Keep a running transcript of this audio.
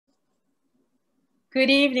Good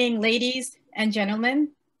evening, ladies and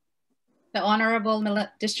gentlemen, the Honorable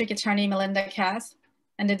District Attorney Melinda Katz,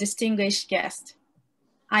 and the distinguished guest.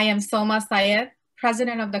 I am Soma Syed,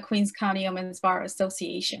 President of the Queens County Women's Bar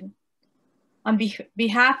Association. On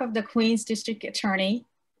behalf of the Queens District Attorney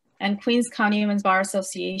and Queens County Women's Bar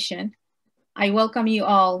Association, I welcome you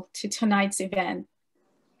all to tonight's event,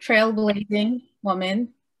 Trailblazing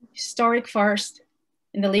Women, Historic First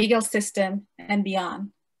in the Legal System and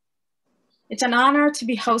Beyond. It's an honor to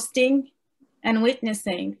be hosting and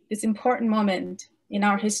witnessing this important moment in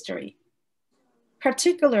our history,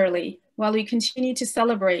 particularly while we continue to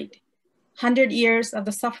celebrate 100 years of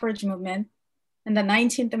the suffrage movement and the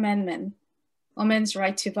 19th Amendment, women's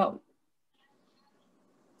right to vote.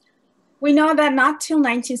 We know that not till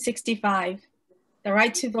 1965, the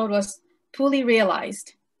right to vote was fully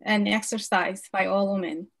realized and exercised by all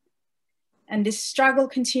women. And this struggle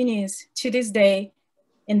continues to this day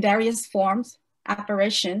in various forms,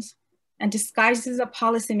 apparitions, and disguises of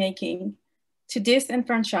policymaking to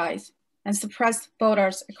disenfranchise and suppress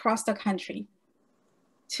voters across the country.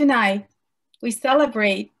 Tonight, we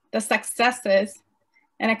celebrate the successes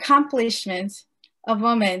and accomplishments of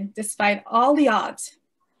women despite all the odds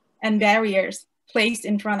and barriers placed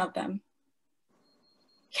in front of them.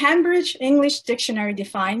 Cambridge English Dictionary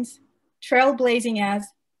defines trailblazing as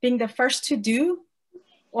being the first to do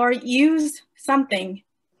or use something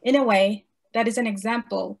in a way that is an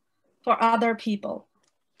example for other people.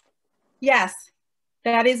 Yes,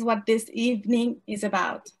 that is what this evening is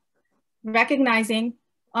about. Recognizing,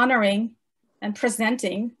 honoring, and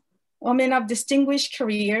presenting women of distinguished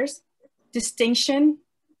careers, distinction,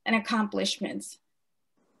 and accomplishments.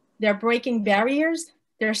 They're breaking barriers,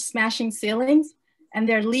 they're smashing ceilings, and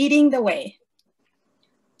they're leading the way.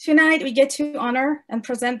 Tonight, we get to honor and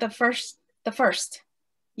present the first.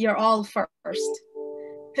 You're all first.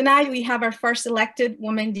 Tonight, we have our first elected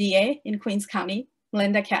woman DA in Queens County,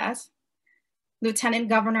 Melinda Katz, Lieutenant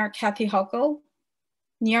Governor Kathy Hochul,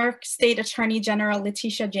 New York State Attorney General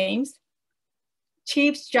Letitia James,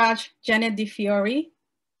 Chief Judge Janet DeFiore,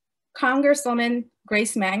 Congresswoman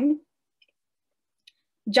Grace Meng,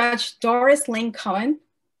 Judge Doris Lynn Cohen,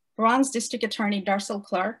 Bronx District Attorney Darcel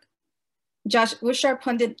Clark, Judge Usha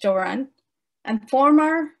Pandit Joran, and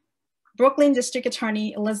former Brooklyn District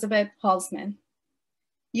Attorney Elizabeth Halsman.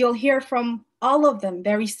 You'll hear from all of them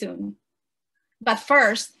very soon. But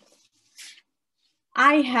first,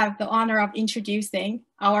 I have the honor of introducing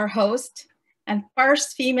our host and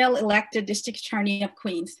first female elected District Attorney of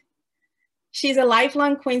Queens. She's a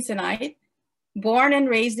lifelong Queensonite, born and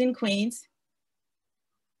raised in Queens.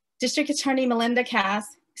 District Attorney Melinda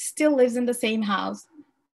Katz still lives in the same house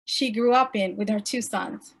she grew up in with her two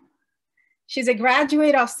sons. She's a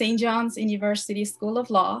graduate of St. John's University School of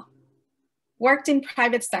Law, worked in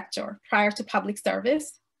private sector prior to public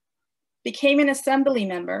service, became an assembly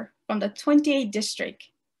member from the 28th district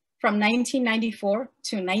from 1994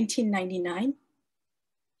 to 1999.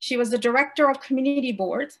 She was the director of community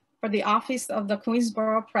board for the office of the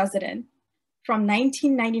Queensborough president from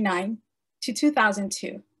 1999 to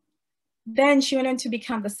 2002. Then she went on to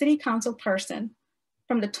become the city council person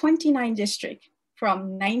from the 29th district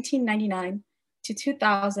from 1999 to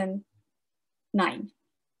 2009.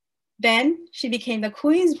 Then she became the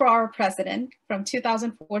Queensborough president from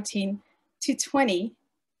 2014 to 20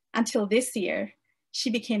 until this year. She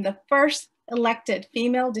became the first elected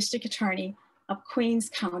female district attorney of Queens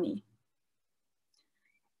County.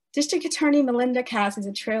 District Attorney Melinda Katz is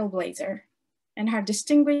a trailblazer, and her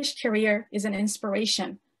distinguished career is an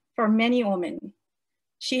inspiration for many women.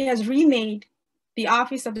 She has remade the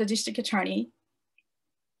office of the district attorney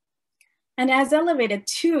and has elevated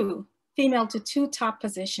two female to two top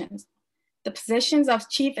positions, the positions of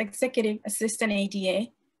Chief Executive Assistant ADA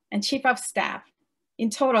and Chief of Staff. In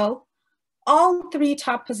total, all three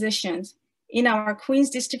top positions in our Queens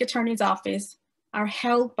District Attorney's office are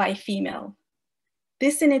held by female.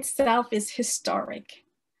 This in itself is historic.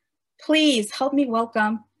 Please help me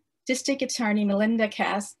welcome District Attorney Melinda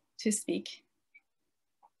Katz to speak.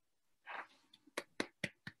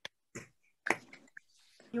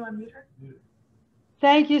 You unmute her?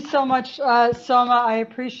 Thank you so much, Soma. I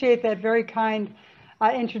appreciate that very kind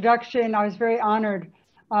introduction. I was very honored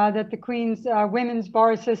that the Queens Women's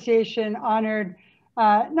Bar Association honored,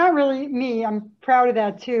 not really me, I'm proud of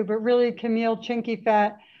that too, but really Camille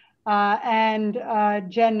Chinky-Fat and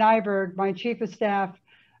Jen Nyberg, my chief of staff,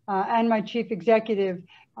 and my chief executive.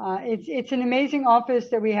 It's an amazing office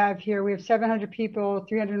that we have here. We have 700 people,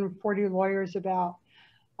 340 lawyers about.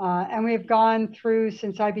 And we have gone through,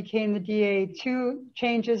 since I became the DA, 2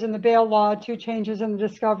 changes in the bail law, 2 changes in the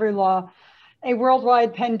discovery law, a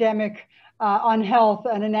worldwide pandemic, on health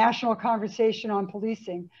and a national conversation on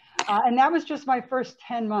policing. And that was just my first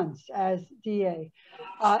 10 months as DA.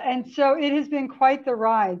 And so it has been quite the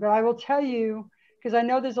ride, but I will tell you, because I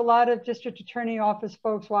know there's a lot of district attorney office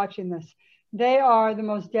folks watching this, they are the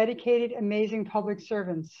most dedicated, amazing public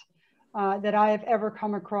servants that I have ever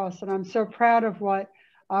come across. And I'm so proud of what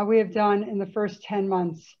we have done in the first 10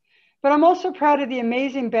 months. But I'm also proud of the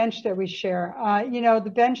amazing bench that we share. You know, the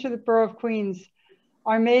bench of the Borough of Queens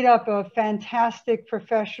are made up of fantastic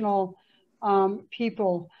professional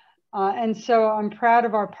people. And so I'm proud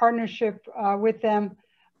of our partnership with them.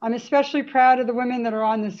 I'm especially proud of the women that are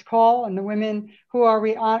on this call and the women who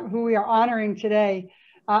we are honoring today.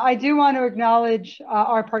 I do want to acknowledge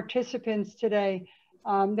our participants today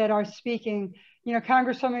that are speaking. You know,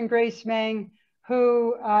 Congresswoman Grace Meng,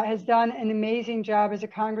 who has done an amazing job as a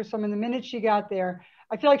congresswoman the minute she got there.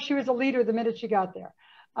 I feel like she was a leader the minute she got there.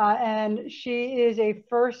 And she is a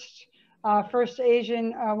first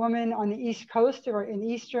Asian woman on the East Coast or in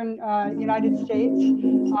Eastern United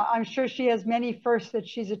States. I'm sure she has many firsts that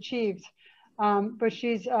she's achieved, but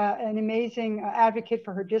she's an amazing advocate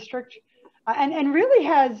for her district and really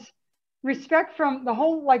has respect from the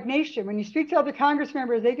whole nation. When you speak to other Congress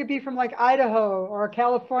members, they could be from Idaho or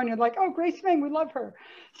California, like, oh, Grace Meng, we love her.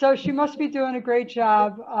 So she must be doing a great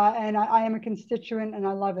job. And I am a constituent and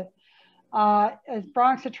I love it. As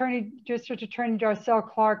Bronx District Attorney Darcel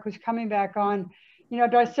Clark, who's coming back on, you know,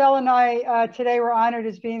 Darcel and I today were honored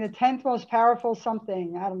as being the 10th most powerful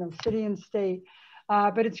something, I don't know, city and state.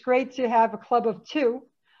 But it's great to have a club of 2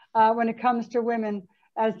 when it comes to women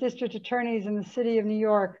as district attorneys in the city of New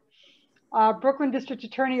York. Brooklyn District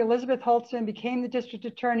Attorney Elizabeth Holtzman became the district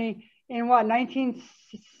attorney in what,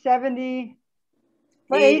 1970?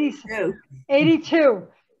 Well, 82.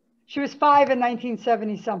 She was 5 in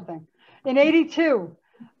 1970 something. In 82.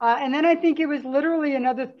 And then I think it was literally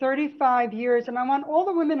another 35 years. And I want all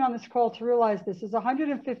the women on this call to realize this. There's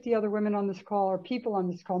 150 other women on this call, or people on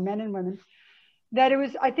this call, men and women, that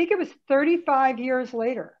I think it was 35 years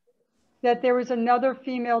later that there was another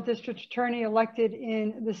female district attorney elected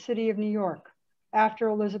in the city of New York after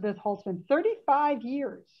Elizabeth Holtzman. 35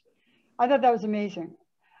 years. I thought that was amazing.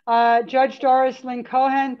 Judge Doris Lynn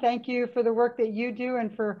Cohen, thank you for the work that you do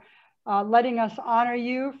and for letting us honor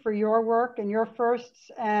you for your work and your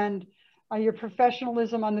firsts, and your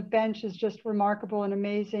professionalism on the bench is just remarkable and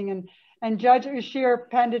amazing. And Judge Ushir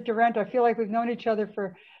Pandit Durant, I feel like we've known each other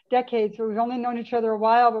for decades, but we've only known each other a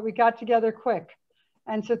while, but we got together quick.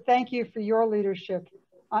 And so thank you for your leadership.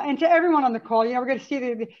 And to everyone on the call, you know, we're going to see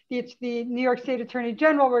the New York State Attorney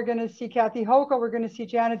General, we're going to see Kathy Hochul, we're going to see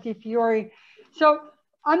Janet DiFiore. So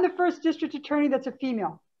I'm the first district attorney that's a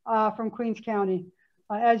female from Queens County.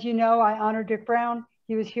 As you know, I honor Dick Brown.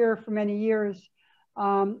 He was here for many years.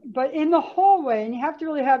 But in the hallway, and you have to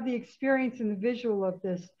really have the experience and the visual of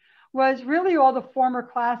this, was really all the former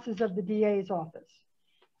classes of the DA's office.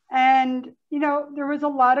 And, you know, there was a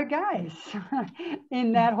lot of guys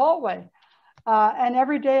in that hallway. And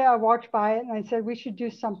every day I walked by it and I said, we should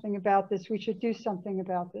do something about this. We should do something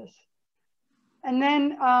about this. And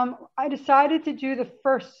then I decided to do the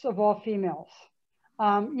firsts of all females.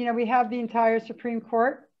 You know, we have the entire Supreme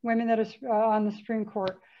Court, women that are on the Supreme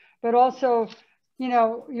Court, but also, you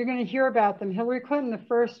know, you're going to hear about them. Hillary Clinton, the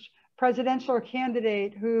first presidential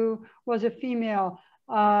candidate who was a female.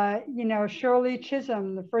 You know, Shirley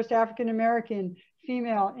Chisholm, the first African-American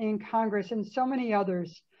female in Congress, and so many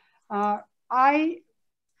others. I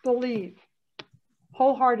believe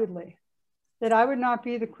wholeheartedly that I would not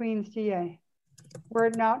be the Queen's DA were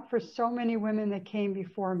it not for so many women that came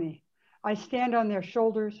before me. I stand on their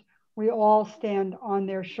shoulders. We all stand on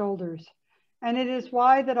their shoulders. And it is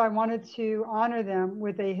why that I wanted to honor them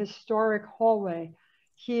with a historic hallway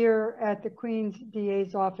here at the Queen's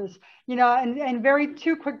DA's office. You know, and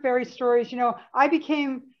two quick stories. You know, I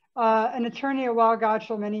became an attorney at Weill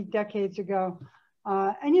Gotshal many decades ago.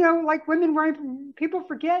 And, you know, like people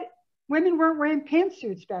forget, women weren't wearing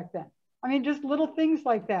pantsuits back then. I mean, just little things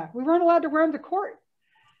like that. We weren't allowed to wear them to court.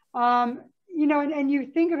 You know, and you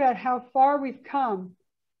think about how far we've come.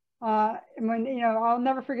 When, you know, I'll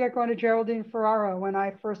never forget going to Geraldine Ferraro when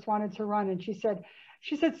I first wanted to run. And she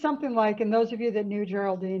said something like, and those of you that knew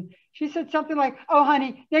Geraldine, she said something like, oh,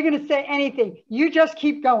 honey, they're going to say anything. You just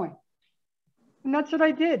keep going. And that's what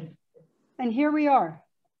I did. And here we are.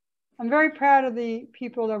 I'm very proud of the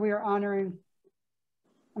people that we are honoring.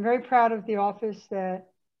 I'm very proud of the office that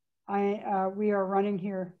we are running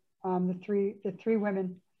here, the three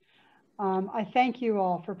women. I thank you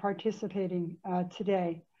all for participating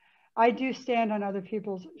today. I do stand on other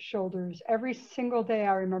people's shoulders. Every single day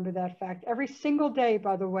I remember that fact. Every single day,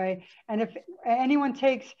 by the way. And if anyone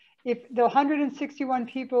takes if the 161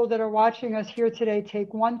 people that are watching us here today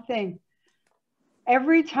take one thing,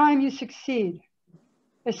 every time you succeed,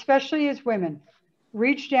 especially as women,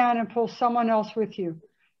 reach down and pull someone else with you.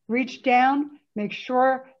 Reach down, make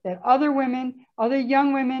sure that other women, other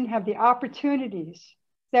young women have the opportunities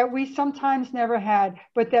that we sometimes never had,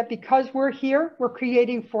 but that because we're here, we're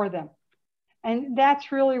creating for them. And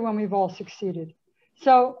that's really when we've all succeeded.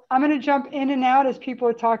 So I'm going to jump in and out as people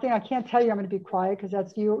are talking. I can't tell you I'm going to be quiet because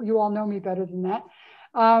that's you all know me better than that.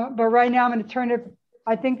 But right now I'm going to turn it.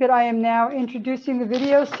 I think that I am now introducing the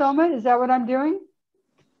video. Soma, is that what I'm doing?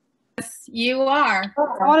 Yes, you are.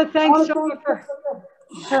 I want to thank Soma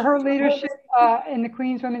for her leadership in the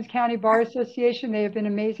Queens Women's County Bar Association. They have been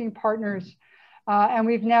amazing partners. And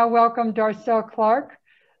we've now welcomed Darcel Clark,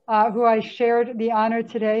 who I shared the honor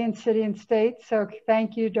today in City and State. So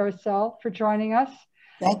thank you, Darcel, for joining us.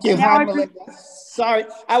 Thank you. Hi, Melinda. Sorry,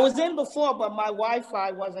 I was in before, but my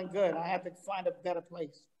Wi-Fi wasn't good. I had to find a better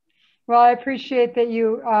place. Well, I appreciate that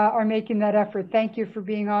you are making that effort. Thank you for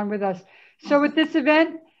being on with us. So with this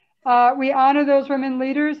event, we honor those women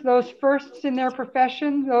leaders, those firsts in their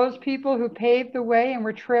profession, those people who paved the way and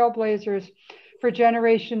were trailblazers for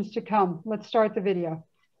generations to come. Let's start the video.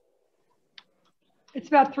 It's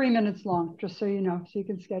about 3 minutes long, just so you know, so you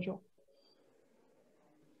can schedule.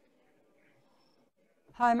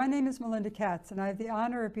 Hi, my name is Melinda Katz, and I have the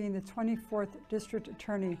honor of being the 24th District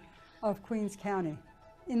Attorney of Queens County.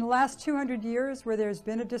 In the last 200 years, where there's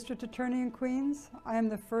been a district attorney in Queens, I am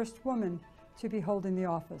the first woman to be holding the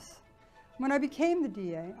office. When I became the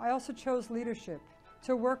DA, I also chose leadership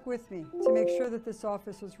to work with me to make sure that this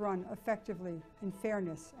office was run effectively, in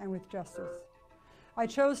fairness, and with justice. I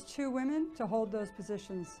chose 2 women to hold those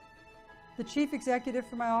positions. The chief executive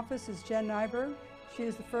for my office is Jen Nyberg. She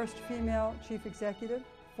is the first female chief executive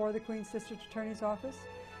for the Queens District Attorney's Office.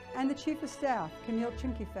 And the chief of staff, Camille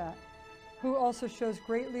Chimkifat, who also shows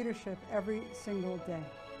great leadership every single day.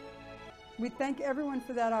 We thank everyone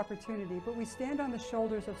for that opportunity, but we stand on the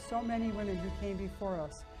shoulders of so many women who came before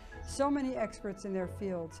us, so many experts in their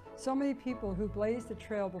fields, so many people who blazed the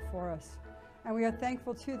trail before us, and we are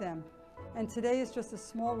thankful to them. And today is just a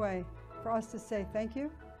small way for us to say thank you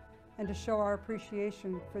and to show our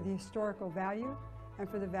appreciation for the historical value and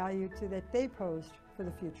for the value that they posed for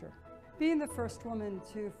the future. Being the first woman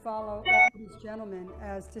to follow these gentlemen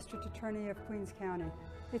as District Attorney of Queens County,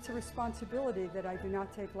 it's a responsibility that I do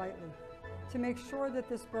not take lightly, to make sure that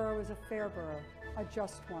this borough is a fair borough, a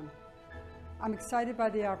just one. I'm excited by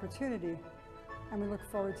the opportunity, and we look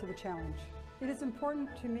forward to the challenge. It is important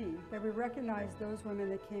to me that we recognize those women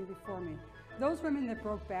that came before me, those women that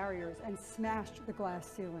broke barriers and smashed the glass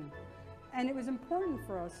ceiling. And it was important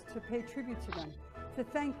for us to pay tribute to them, to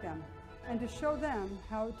thank them, and to show them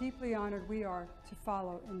how deeply honored we are to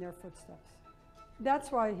follow in their footsteps.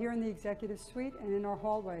 That's why here in the executive suite and in our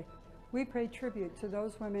hallway, we pay tribute to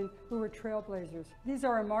those women who were trailblazers. These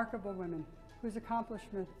are remarkable women whose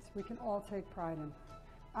accomplishments we can all take pride in.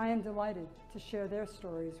 I am delighted to share their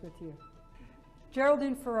stories with you.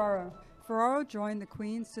 Geraldine Ferraro. Ferraro joined the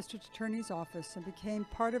Queens District Attorney's Office and became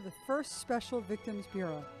part of the first Special Victims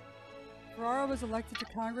Bureau. Ferraro was elected to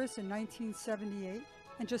Congress in 1978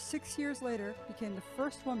 and just 6 years later became the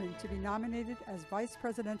first woman to be nominated as vice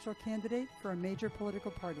presidential candidate for a major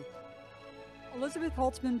political party. Elizabeth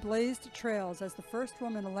Holtzman blazed trails as the first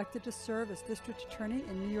woman elected to serve as district attorney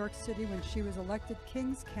in New York City when she was elected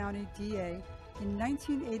Kings County DA in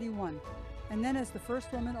 1981, and then as the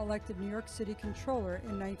first woman elected New York City Controller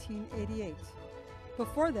in 1988.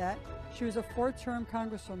 Before that, she was a 4-term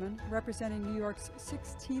congresswoman representing New York's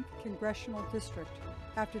 16th congressional district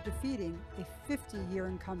after defeating a 50-year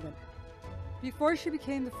incumbent. Before she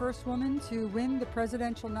became the first woman to win the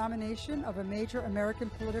presidential nomination of a major American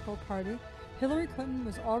political party, Hillary Clinton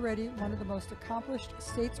was already one of the most accomplished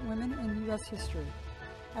stateswomen in U.S. history.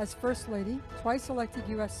 As First Lady, twice elected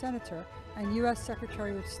U.S. Senator, and U.S.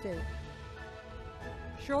 Secretary of State.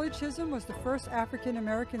 Shirley Chisholm was the first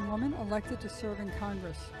African-American woman elected to serve in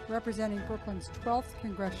Congress, representing Brooklyn's 12th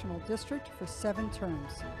congressional district for 7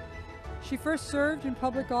 terms. She first served in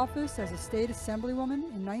public office as a state assemblywoman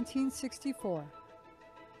in 1964.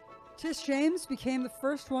 Tish James became the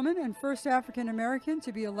first woman and first African-American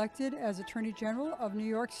to be elected as Attorney General of New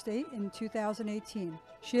York State in 2018.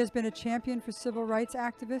 She has been a champion for civil rights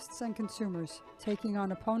activists and consumers, taking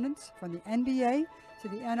on opponents from the NBA to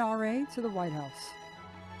the NRA to the White House.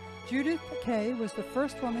 Judith Kay was the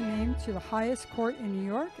first woman named to the highest court in New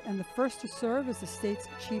York and the first to serve as the state's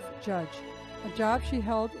chief judge, a job she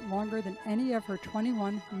held longer than any of her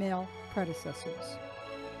 21 male predecessors.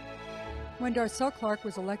 When Darcel Clark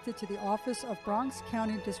was elected to the office of Bronx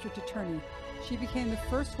County District Attorney, She became the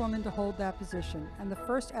first woman to hold that position and the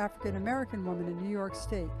first African-American woman in New York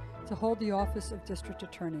State to hold the office of District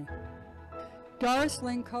Attorney. Doris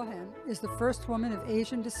Lynn Cohen is the first woman of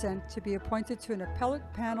Asian descent to be appointed to an appellate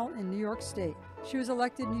panel in New York State. She was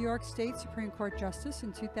elected New York State Supreme Court Justice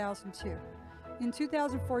in 2002. In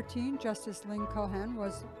 2014, Justice Lynn Cohen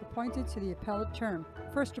was appointed to the appellate term,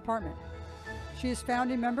 First Department. She is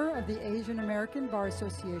founding member of the Asian American Bar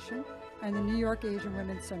Association and the New York Asian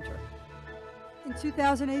Women's Center. In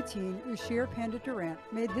 2018, Ushir Pandit Durant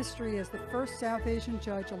made history as the first South Asian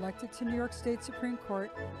judge elected to New York State Supreme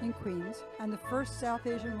Court in Queens and the first South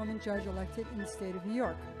Asian woman judge elected in the state of New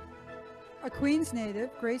York. A Queens native,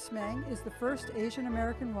 Grace Meng, is the first Asian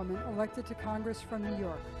American woman elected to Congress from New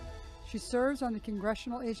York. She serves on the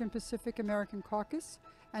Congressional Asian Pacific American Caucus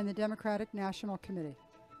and the Democratic National Committee.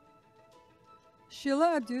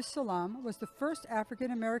 Sheila Abdus Salam was the first African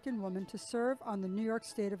American woman to serve on the New York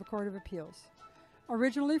State Court of Appeals.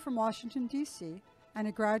 Originally from Washington, D.C., and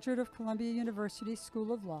a graduate of Columbia University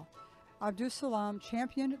School of Law, Abdus Salam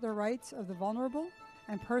championed the rights of the vulnerable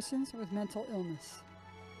and persons with mental illness.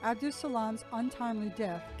 Abdus Salam's untimely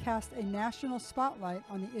death cast a national spotlight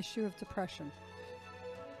on the issue of depression.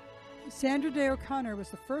 Sandra Day O'Connor was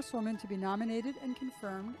the first woman to be nominated and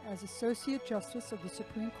confirmed as Associate Justice of the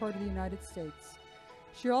Supreme Court of the United States.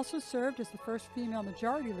 She also served as the first female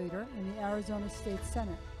majority leader in the Arizona State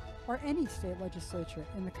Senate, or any state legislature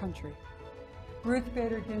in the country. Ruth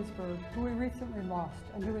Bader Ginsburg, who we recently lost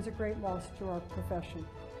and who was a great loss to our profession.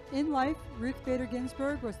 In life, Ruth Bader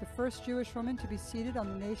Ginsburg was the first Jewish woman to be seated on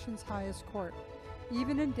the nation's highest court.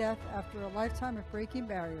 Even in death, after a lifetime of breaking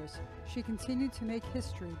barriers, she continued to make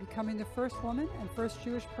history, becoming the first woman and first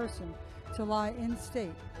Jewish person to lie in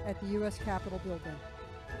state at the U.S. Capitol building.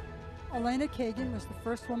 Elena Kagan was the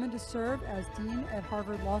first woman to serve as Dean at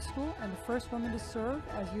Harvard Law School and the first woman to serve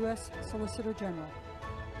as U.S. Solicitor General.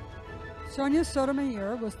 Sonia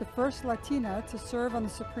Sotomayor was the first Latina to serve on the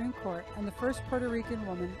Supreme Court and the first Puerto Rican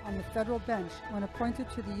woman on the federal bench when appointed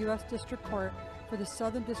to the U.S. District Court for the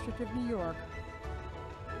Southern District of New York.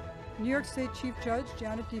 New York State Chief Judge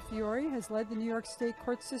Janet DeFiore has led the New York State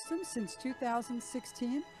court system since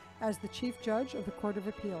 2016 as the Chief Judge of the Court of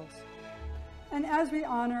Appeals. And as we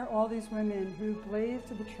honor all these women who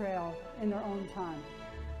blazed the trail in their own time,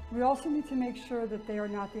 we also need to make sure that they are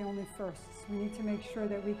not the only firsts. We need to make sure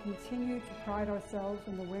that we continue to pride ourselves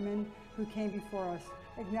in the women who came before us,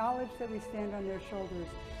 acknowledge that we stand on their shoulders,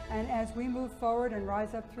 and as we move forward and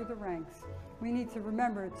rise up through the ranks, we need to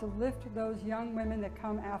remember to lift those young women that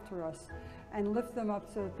come after us and lift them up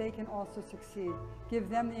so that they can also succeed, give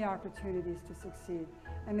them the opportunities to succeed,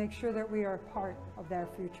 and make sure that we are a part of their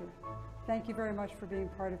future. Thank you very much for being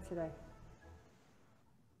part of today.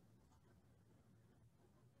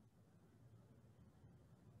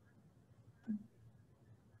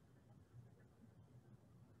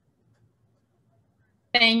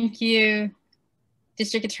 Thank you,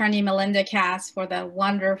 District Attorney Melinda Katz, for the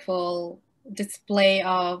wonderful display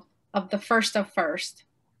of the first of first.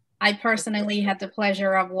 I personally had the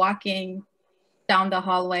pleasure of walking down the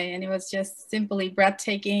hallway, and it was just simply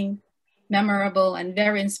breathtaking, memorable, and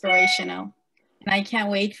very inspirational. And I can't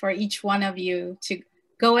wait for each one of you to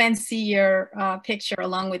go and see your picture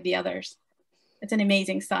along with the others. It's an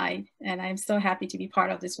amazing sight, and I'm so happy to be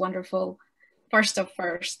part of this wonderful first of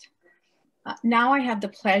first. Now I have the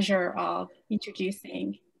pleasure of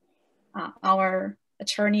introducing our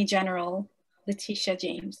Attorney General, Letitia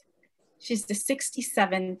James. She's the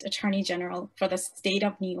 67th Attorney General for the state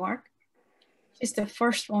of New York. She's the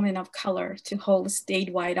first woman of color to hold a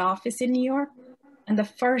statewide office in New York and the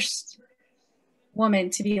first woman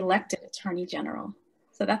to be elected Attorney General.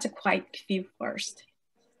 So that's a quite few first.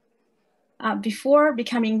 Before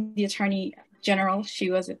becoming the Attorney General, she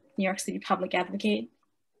was a New York City public advocate.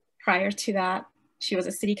 Prior to that, she was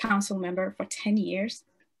a city council member for 10 years.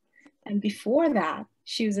 And before that,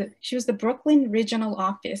 she was the Brooklyn Regional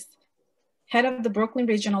Office, head of the Brooklyn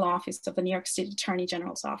Regional Office of the New York State Attorney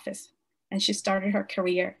General's office. And she started her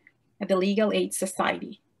career at the Legal Aid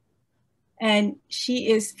Society. And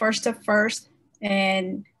she is first of first,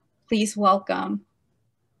 and please welcome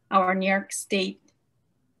our New York State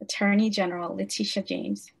Attorney General, Letitia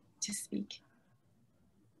James, to speak.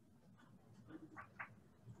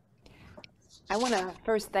 I want to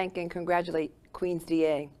first thank and congratulate Queens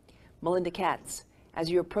DA, Melinda Katz, as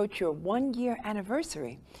you approach your one-year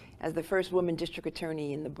anniversary as the first woman district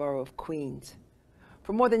attorney in the borough of Queens.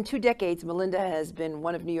 For more than 2 decades, Melinda has been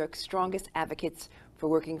one of New York's strongest advocates for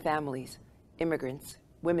working families, immigrants,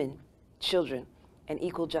 women, children, and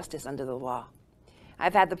equal justice under the law.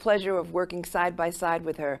 I've had the pleasure of working side by side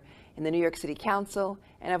with her in the New York City Council,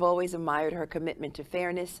 and I've always admired her commitment to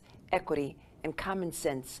fairness, equity, and common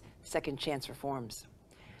sense second chance reforms.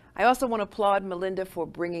 I also want to applaud Melinda for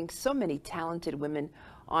bringing so many talented women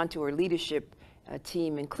onto her leadership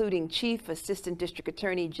team, including Chief Assistant District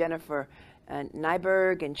Attorney Jennifer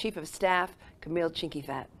Nyberg and Chief of Staff Camille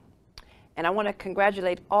Chinkifat. And I want to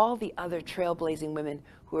congratulate all the other trailblazing women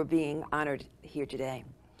who are being honored here today.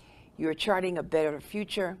 You are charting a better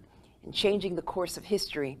future and changing the course of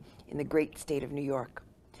history in the great state of New York.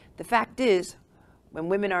 The fact is, when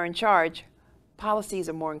women are in charge, policies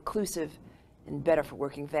are more inclusive and better for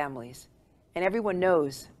working families. And everyone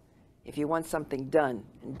knows if you want something done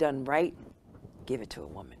and done right, give it to a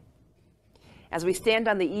woman. As we stand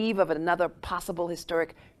on the eve of another possible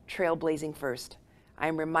historic trailblazing first, I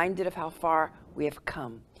am reminded of how far we have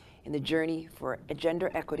come in the journey for gender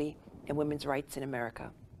equity and women's rights in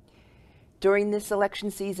America. During this election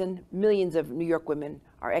season, millions of New York women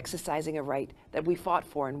are exercising a right that we fought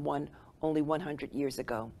for and won only 100 years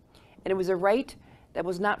ago. And it was a right that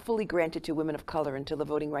was not fully granted to women of color until the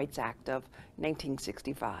Voting Rights Act of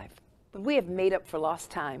 1965. But we have made up for lost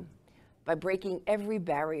time by breaking every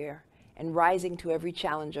barrier and rising to every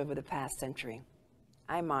challenge over the past century.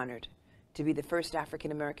 I'm honored to be the first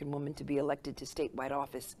African-American woman to be elected to statewide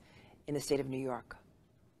office in the state of New York.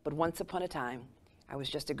 But once upon a time, I was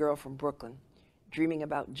just a girl from Brooklyn, dreaming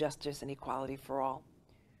about justice and equality for all.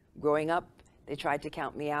 Growing up, they tried to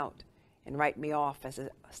count me out and write me off as a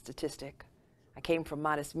statistic. I came from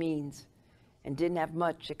modest means and didn't have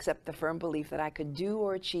much except the firm belief that I could do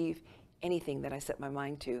or achieve anything that I set my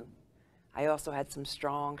mind to. I also had some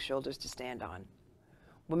strong shoulders to stand on.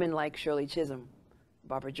 Women like Shirley Chisholm,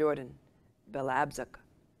 Barbara Jordan, Bella Abzug,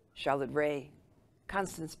 Charlotte Ray,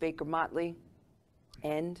 Constance Baker Motley,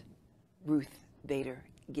 and Ruth Bader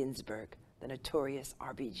Ginsburg, the notorious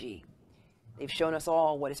RBG. They've shown us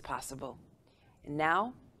all what is possible. And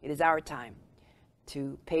now it is our time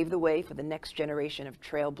to pave the way for the next generation of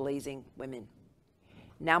trailblazing women.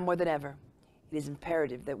 Now more than ever, it is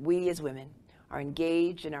imperative that we as women are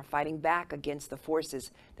engaged and are fighting back against the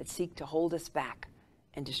forces that seek to hold us back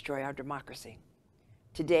and destroy our democracy.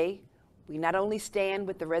 Today, we not only stand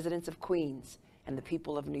with the residents of Queens and the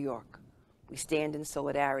people of New York, we stand in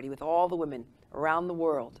solidarity with all the women around the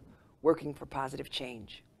world working for positive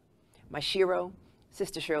change. My shiro,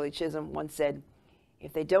 Sister Shirley Chisholm, once said,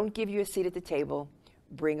 "If they don't give you a seat at the table,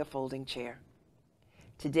 bring a folding chair."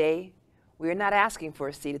 Today, we are not asking for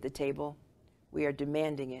a seat at the table. We are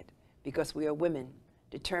demanding it because we are women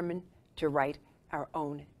determined to write our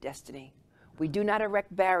own destiny. We do not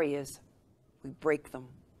erect barriers, we break them.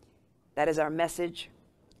 That is our message,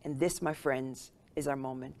 and this, my friends, is our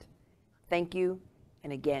moment. Thank you,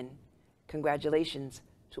 and again, congratulations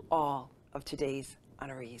to all of today's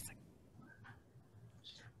honorees.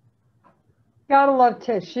 Gotta love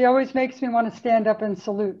Tish. She always makes me want to stand up and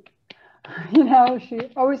salute. You know, she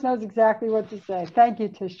always knows exactly what to say. Thank you,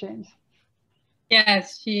 Tish James.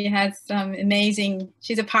 Yes, she has some amazing,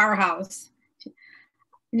 she's a powerhouse.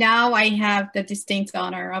 Now I have the distinct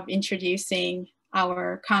honor of introducing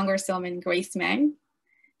our Congresswoman Grace Meng.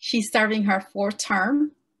 She's serving her 4th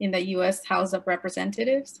term in the U.S. House of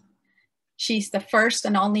Representatives. She's the first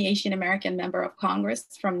and only Asian American member of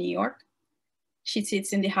Congress from New York. She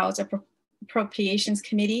sits in the House Appropriations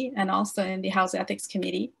Committee and also in the House Ethics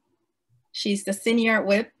Committee. She's the senior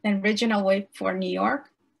whip and regional whip for New York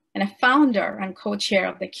and a founder and co-chair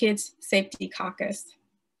of the Kids Safety Caucus.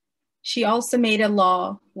 She also made a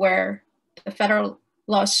law where the federal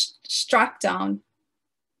law struck down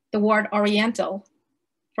the word Oriental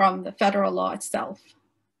from the federal law itself.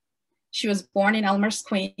 She was born in Elmhurst,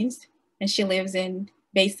 Queens, and she lives in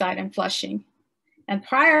Bayside and Flushing. And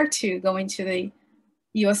prior to going to the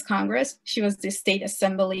US Congress, she was the state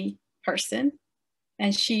assembly person,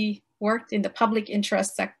 and she worked in the public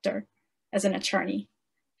interest sector as an attorney.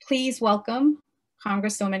 Please welcome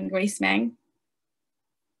Congresswoman Grace Meng.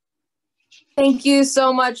 Thank you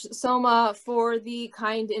so much, Soma, for the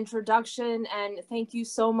kind introduction, and thank you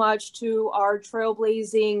so much to our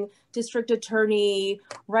trailblazing district attorney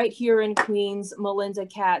right here in Queens, Melinda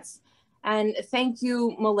Katz. And thank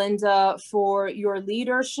you, Melinda, for your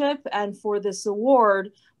leadership and for this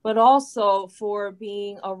award, but also for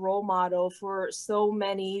being a role model for so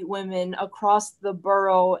many women across the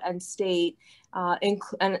borough and state,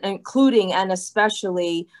 including and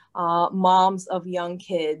especially moms of young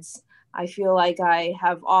kids. I feel like I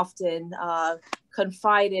have often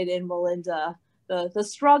confided in Melinda the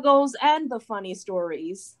struggles and the funny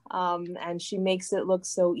stories. And she makes it look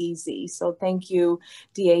so easy. So thank you,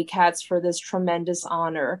 DA Katz, for this tremendous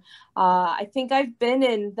honor. I think I've been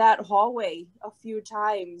in that hallway a few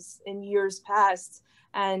times in years past,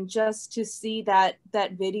 and just to see that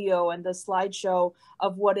video and the slideshow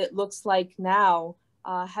of what it looks like now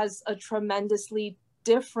has a tremendously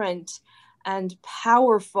different and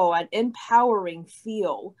powerful and empowering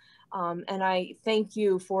feel. And I thank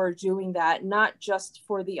you for doing that, not just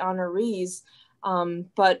for the honorees,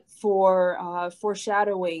 but for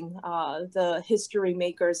foreshadowing the history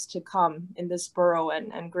makers to come in this borough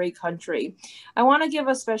and great country. I want to give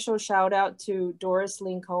a special shout out to Doris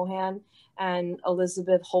Lynn Cohan and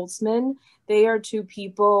Elizabeth Holtzman. They are two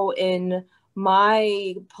people in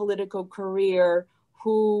my political career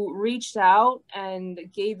who reached out and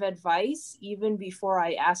gave advice even before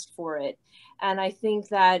I asked for it. And I think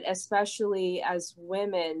that especially as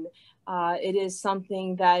women, it is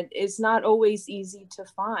something that is not always easy to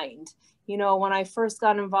find. You know, when I first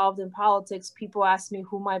got involved in politics, people asked me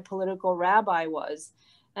who my political rabbi was.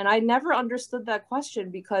 And I never understood that question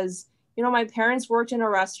because, you know, my parents worked in a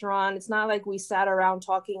restaurant. It's not like we sat around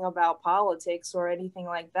talking about politics or anything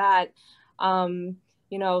like that. You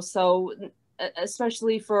know, so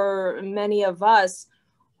especially for many of us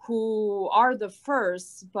who are the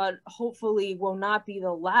first, but hopefully will not be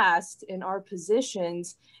the last in our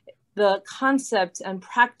positions, the concept and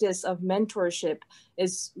practice of mentorship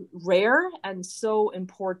is rare and so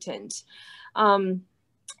important. You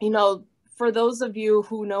know, for those of you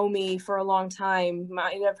who know me for a long time,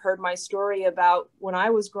 might have heard my story about when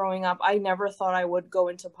I was growing up. I never thought I would go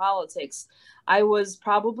into politics. I was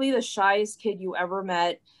probably the shyest kid you ever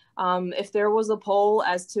met. If there was a poll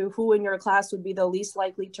as to who in your class would be the least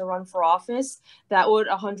likely to run for office, that would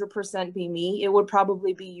 100% be me. It would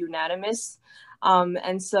probably be unanimous.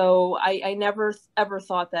 And so I never ever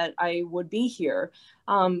thought that I would be here.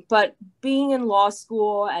 But being in law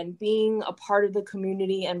school and being a part of the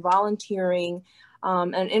community and volunteering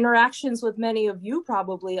and interactions with many of you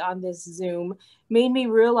probably on this Zoom made me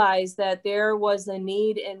realize that there was a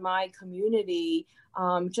need in my community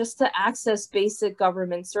just to access basic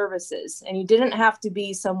government services. And you didn't have to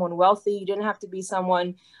be someone wealthy. You didn't have to be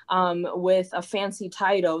someone with a fancy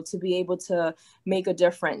title to be able to make a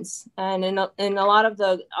difference. And in a lot of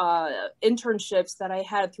the internships that I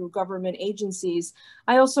had through government agencies,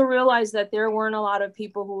 I also realized that there weren't a lot of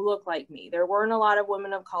people who looked like me. There weren't a lot of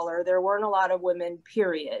women of color. There weren't a lot of women,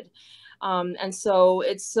 period. And so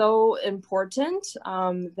it's so important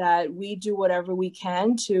that we do whatever we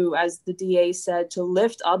can to, as the DA said, to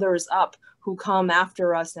lift others up who come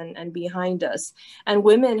after us and behind us. And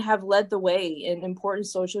women have led the way in important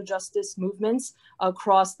social justice movements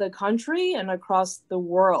across the country and across the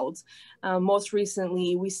world. Most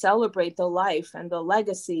recently, we celebrate the life and the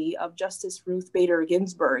legacy of Justice Ruth Bader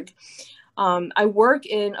Ginsburg. I work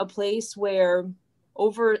in a place where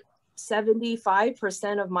over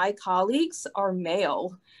 75% of my colleagues are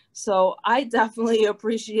male. So I definitely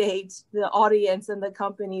appreciate the audience and the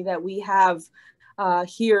company that we have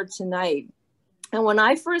here tonight. And when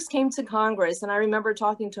I first came to Congress, and I remember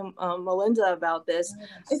talking to Melinda about this,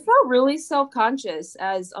 I felt really self-conscious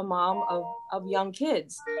as a mom of young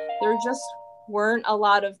kids. There just weren't a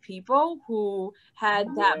lot of people who had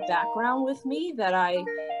that background with me that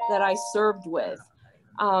I served with.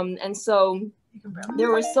 And so there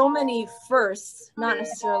were so many firsts, not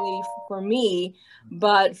necessarily for me,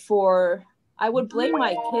 but for, I would blame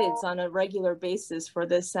my kids on a regular basis for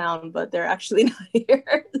this sound, but they're actually not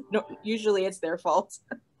here. No, usually it's their fault.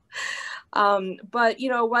 But, you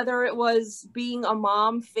know, whether it was being a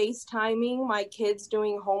mom, FaceTiming my kids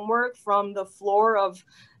doing homework from the floor of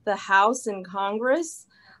the House in Congress,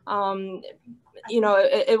 you know,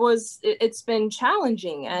 it's been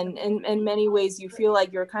challenging, and in many ways you feel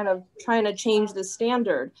like you're kind of trying to change the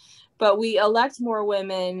standard. But we elect more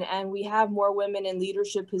women and we have more women in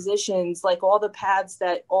leadership positions, like all the paths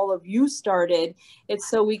that all of you started. It's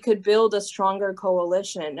so we could build a stronger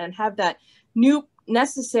coalition and have that new,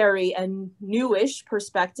 necessary and newish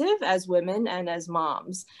perspective as women and as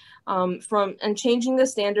moms. And changing the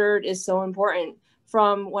standard is so important.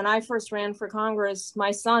 From when I first ran for Congress,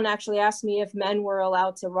 my son actually asked me if men were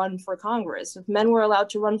allowed to run for Congress, if men were allowed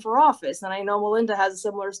to run for office. And I know Melinda has a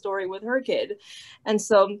similar story with her kid. And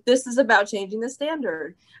so this is about changing the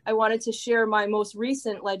standard. I wanted to share my most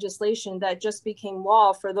recent legislation that just became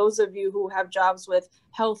law. For those of you who have jobs with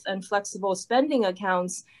health and flexible spending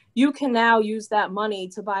accounts, you can now use that money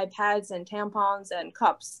to buy pads and tampons and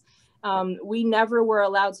cups. We never were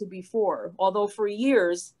allowed to before, although for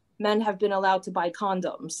years, men have been allowed to buy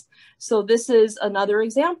condoms. So this is another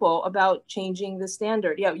example about changing the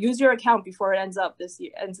standard. Yeah, use your account before it ends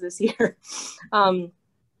this year.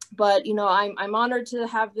 But you know, I'm honored to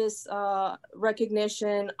have this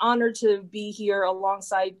recognition, honored to be here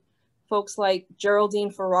alongside folks like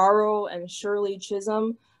Geraldine Ferraro and Shirley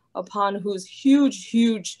Chisholm, upon whose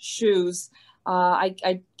huge shoes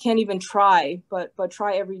I can't even try, but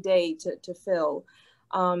try every day to fill.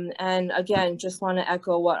 And again, just want to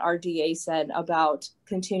echo what our DA said about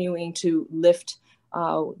continuing to lift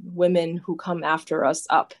women who come after us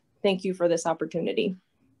up. Thank you for this opportunity.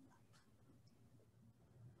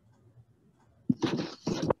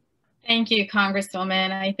 Thank you,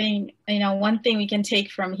 Congresswoman. I think, you know, one thing we can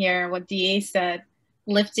take from here, what DA said,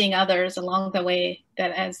 lifting others along the way,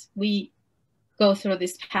 that as we go through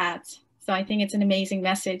this path. So I think it's an amazing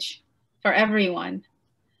message for everyone.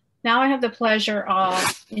 Now I have the pleasure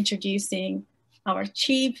of introducing our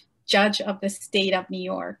Chief Judge of the State of New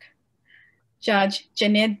York, Judge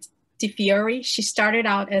Jeanette DeFiore. She started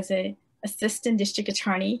out as an Assistant District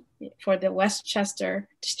Attorney for the Westchester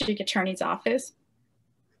District Attorney's Office.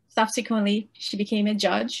 Subsequently, she became a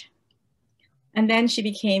judge, and then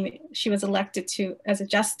she was elected as a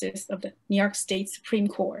justice of the New York State Supreme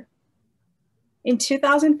Court. In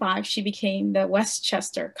 2005, she became the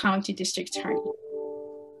Westchester County District Attorney.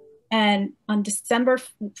 And on December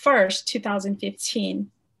 1st,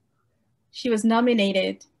 2015, she was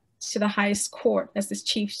nominated to the highest court as the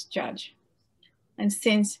chief judge. And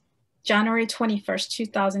since January 21st,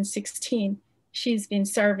 2016, she's been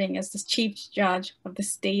serving as the chief judge of the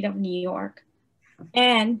state of New York.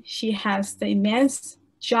 And she has the immense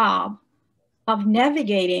job of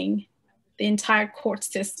navigating the entire court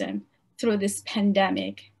system through this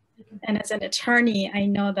pandemic. And as an attorney, I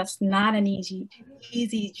know that's not an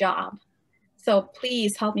easy job. So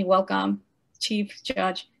please help me welcome Chief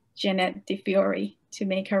Judge Jeanette DeFiore to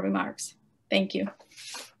make her remarks. Thank you.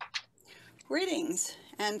 Greetings,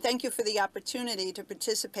 and thank you for the opportunity to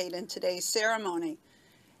participate in today's ceremony.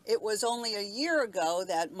 It was only a year ago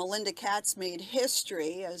that Melinda Katz made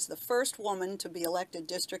history as the first woman to be elected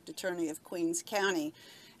District Attorney of Queens County.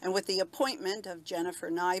 And with the appointment of Jennifer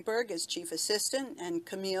Nyberg as Chief Assistant and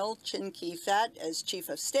Camille Chinky-Fat as Chief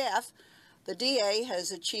of Staff, the DA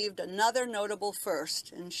has achieved another notable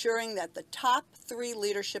first, ensuring that the top 3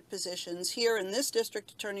 leadership positions here in this District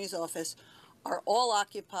Attorney's office are all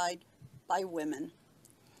occupied by women.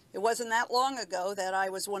 It wasn't that long ago that I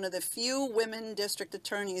was one of the few women district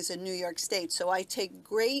attorneys in New York State, so I take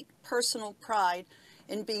great personal pride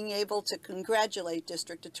in being able to congratulate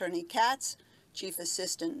District Attorney Katz, Chief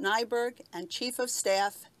Assistant Nyberg, and Chief of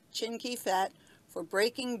Staff Chinky-Fat for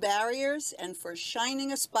breaking barriers and for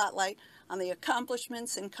shining a spotlight on the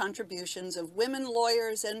accomplishments and contributions of women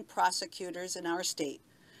lawyers and prosecutors in our state.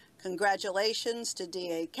 Congratulations to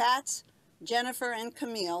DA Katz, Jennifer, and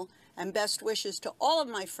Camille, and best wishes to all of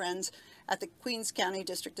my friends at the Queens County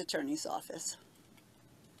District Attorney's Office.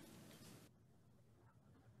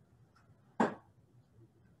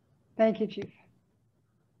 Thank you, Chief.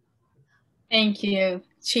 Thank you,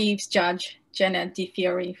 Chief Judge Jeanette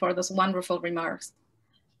DeFiore, for those wonderful remarks.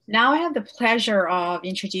 Now I have the pleasure of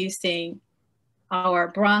introducing our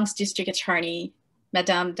Bronx District Attorney,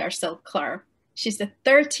 Madame Darcel Clark. She's the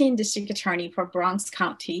 13th District Attorney for Bronx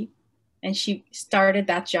County, and she started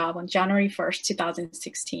that job on January 1st,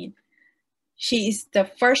 2016. She is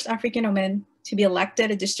the first African woman to be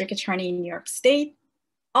elected a district attorney in New York State,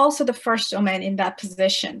 also the first woman in that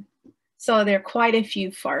position. So there are quite a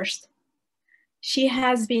few firsts. She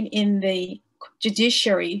has been in the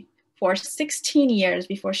judiciary for 16 years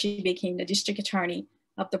before she became the district attorney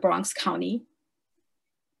of the Bronx County.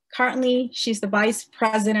 Currently, she's the vice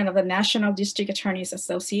president of the National District Attorneys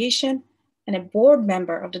Association and a board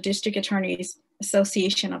member of the District Attorneys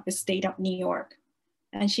Association of the state of New York.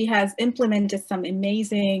 And she has implemented some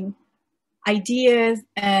amazing ideas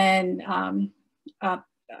and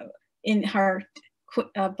in her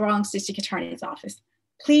Bronx District Attorney's office.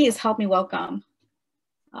 Please help me welcome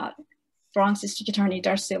Bronx District Attorney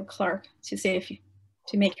Darcel Clark to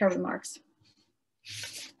make her remarks.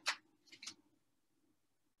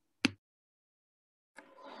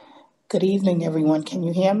 Good evening, everyone. Can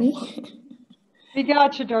you hear me? We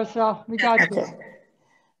got you, Darcel. We got you. Okay.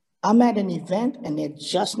 I'm at an event and they're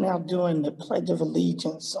just now doing the Pledge of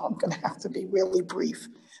Allegiance, so I'm going to have to be really brief.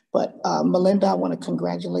 But Melinda, I want to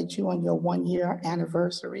congratulate you on your 1-year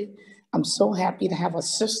anniversary. I'm so happy to have a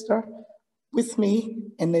sister with me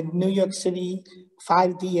in the New York City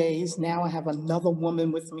 5 DAs. Now I have another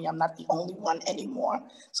woman with me. I'm not the only one anymore.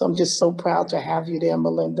 So I'm just so proud to have you there,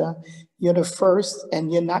 Melinda. You're the first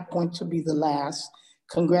and you're not going to be the last.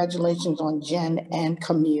 Congratulations on Jen and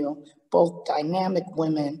Camille, both dynamic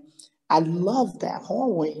women. I love that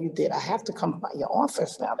hallway you did. I have to come by your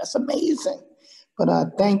office now. That's amazing.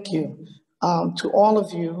 But thank you. To all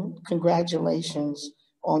of you, congratulations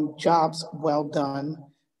on jobs well done.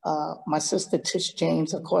 My sister Tish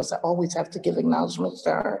James, of course, I always have to give acknowledgments to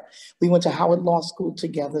her. We went to Howard Law School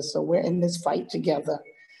together, so we're in this fight together.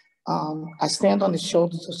 I stand on the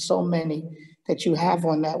shoulders of so many that you have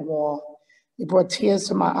on that wall. It brought tears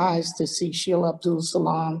to my eyes to see Sheila Abdul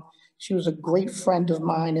Salam. She was a great friend of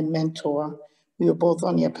mine and mentor. We were both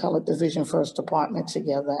on the Appellate Division First Department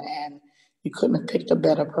together, and you couldn't have picked a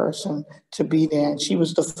better person to be there. And she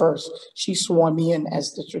was the first. She swore me in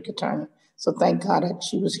as district attorney. So thank God that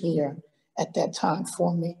she was here at that time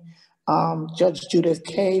for me. Judge Judith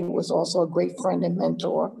Kay was also a great friend and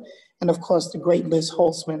mentor. And of course, the great Liz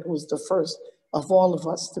Holtzman, who was the first of all of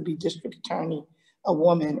us to be district attorney, a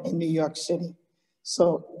woman in New York City.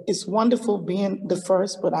 So it's wonderful being the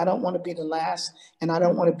first, but I don't want to be the last, and I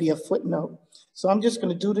don't want to be a footnote. So I'm just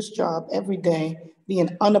going to do this job every day, being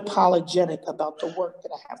unapologetic about the work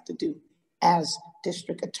that I have to do as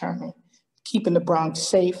district attorney, keeping the Bronx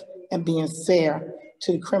safe and being fair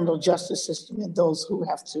to the criminal justice system and those who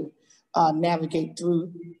have to navigate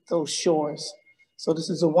through those shores. So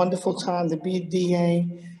this is a wonderful time to be a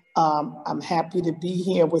DA. I'm happy to be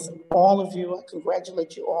here with all of you. I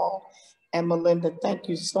congratulate you all. And Melinda, thank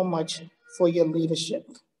you so much for your leadership.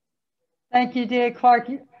 Thank you, DA Clark.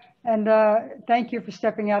 And thank you for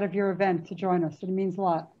stepping out of your event to join us. It means a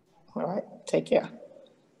lot. All right, take care.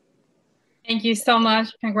 Thank you so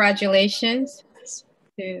much. Congratulations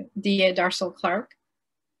to DA Darcel Clark.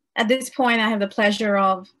 At this point, I have the pleasure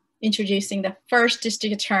of introducing the first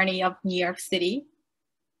district attorney of New York City,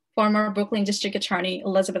 former Brooklyn District Attorney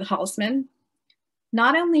Elizabeth Halsman.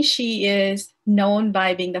 Not only she is known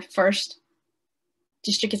by being the first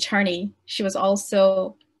district attorney, she was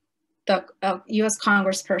also the US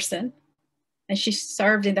Congressperson, and she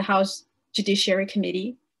served in the House Judiciary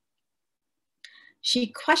Committee. She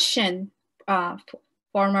questioned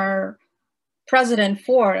former President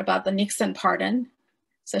Ford about the Nixon pardon.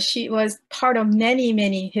 So she was part of many,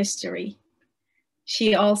 many history.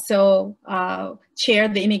 She also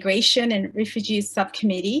chaired the Immigration and Refugees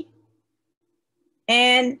Subcommittee.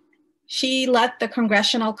 And she led the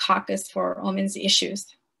Congressional Caucus for Women's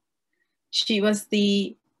Issues. She was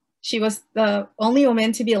the only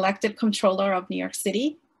woman to be elected Comptroller of New York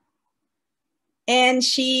City. And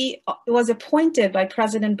she was appointed by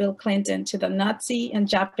President Bill Clinton to the Nazi and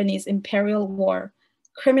Japanese Imperial War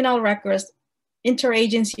Criminal Records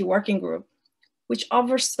Interagency Working Group, which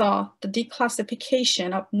oversaw the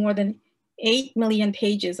declassification of more than 8 million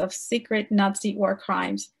pages of secret Nazi war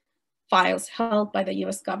crimes files held by the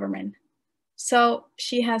US government. So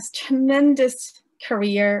she has tremendous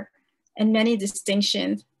career and many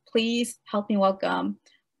distinctions. Please help me welcome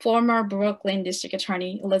former Brooklyn District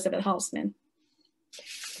Attorney Elizabeth Halsman.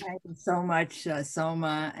 Thank you so much,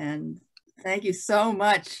 Soma, and thank you so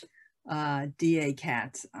much, DA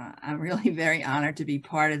Katz. I'm really very honored to be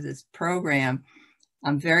part of this program.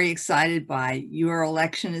 I'm very excited by your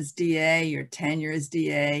election as DA, your tenure as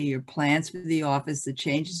DA, your plans for the office, the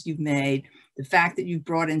changes you've made, the fact that you've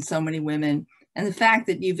brought in so many women, and the fact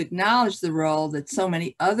that you've acknowledged the role that so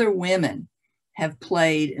many other women have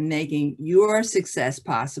played in making your success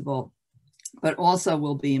possible, but also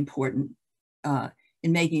will be important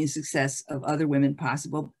in making the success of other women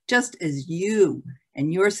possible, just as you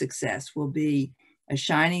and your success will be a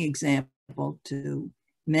shining example to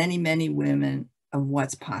many, many women of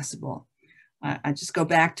what's possible. I just go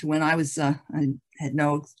back to when I had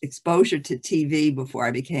no exposure to TV before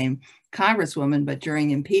I became Congresswoman, but during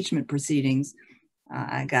impeachment proceedings,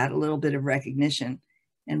 I got a little bit of recognition.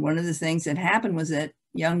 And one of the things that happened was that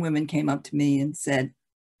young women came up to me and said,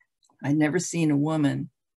 I'd never seen a woman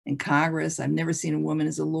in Congress. I've never seen a woman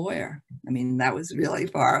as a lawyer. I mean, that was really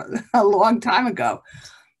a long time ago.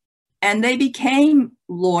 And they became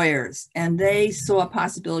lawyers and they saw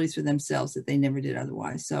possibilities for themselves that they never did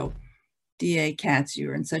otherwise. So DA Katz,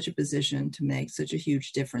 you're in such a position to make such a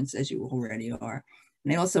huge difference as you already are.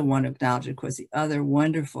 And I also want to acknowledge, of course, the other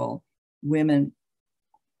wonderful women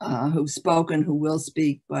who've spoken, who will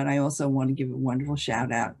speak, but I also want to give a wonderful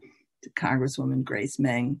shout out to Congresswoman Grace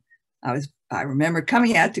Meng. I remember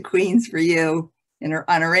coming out to Queens for you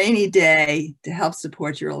on a rainy day to help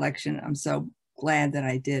support your election. I'm so glad that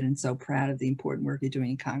I did and so proud of the important work you're doing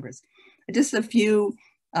in Congress. Just a few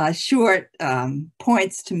short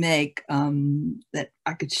points to make that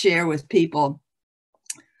I could share with people.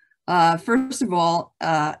 First of all,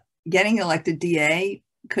 getting elected DA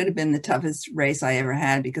could have been the toughest race I ever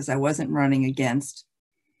had because I wasn't running against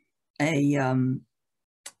any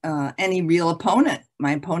real opponent.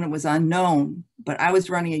 My opponent was unknown, but I was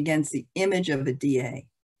running against the image of a DA,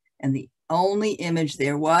 and the only image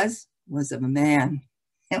there was of a man.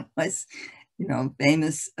 It was, you know,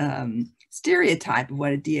 famous stereotype of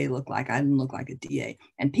what a DA looked like. I didn't look like a DA.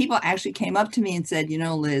 And people actually came up to me and said, you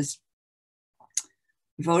know, Liz,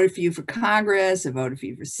 I voted for you for Congress. I voted for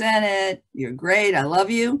you for Senate. You're great. I love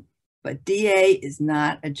you. But DA is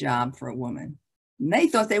not a job for a woman. And they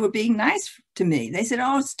thought they were being nice to me. They said,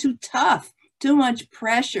 oh, it's too tough, too much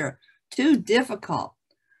pressure, too difficult.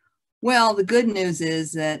 Well, the good news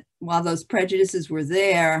is that while those prejudices were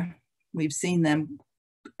there, we've seen them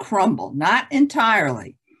crumble, not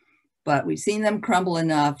entirely, but we've seen them crumble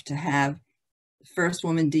enough to have the first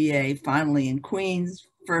woman DA finally in Queens,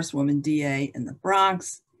 first woman DA in the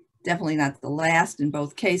Bronx, definitely not the last in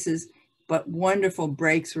both cases, but wonderful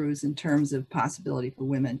breakthroughs in terms of possibility for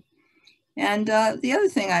women. And the other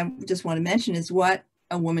thing I just want to mention is what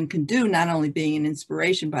a woman can do, not only being an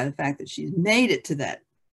inspiration by the fact that she's made it to that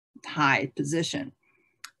high position,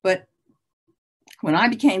 but when I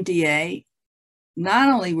became DA, not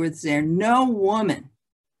only was there no woman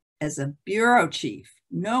as a bureau chief,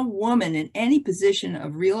 no woman in any position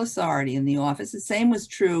of real authority in the office. The same was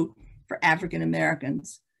true for African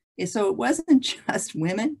Americans. So it wasn't just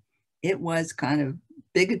women, it was kind of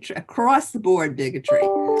bigotry, across the board bigotry.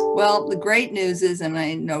 Well, the great news is, and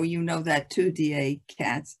I know you know that too, DA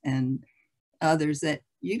Katz and others, that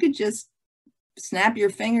you could just snap your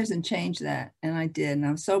fingers and change that. And I did. And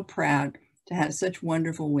I'm so proud to have such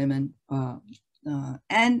wonderful women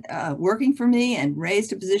working for me, and raised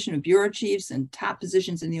to position of bureau chiefs and top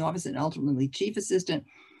positions in the office, and ultimately chief assistant,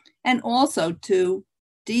 and also to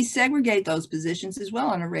desegregate those positions as well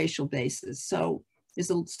on a racial basis. So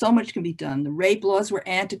there's so much can be done. The rape laws were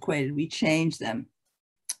antiquated. We changed them.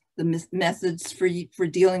 The methods for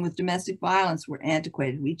dealing with domestic violence were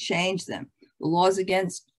antiquated. We changed them. The laws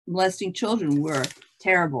against molesting children were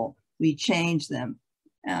terrible. We changed them.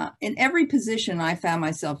 In every position I found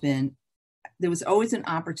myself in, there was always an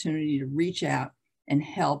opportunity to reach out and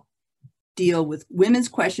help deal with women's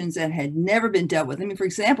questions that had never been dealt with. I mean, for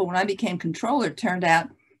example, when I became controller, it turned out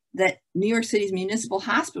that New York City's municipal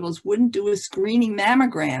hospitals wouldn't do a screening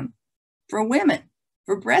mammogram for women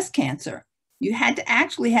for breast cancer. You had to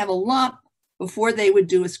actually have a lump before they would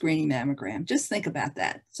do a screening mammogram. Just think about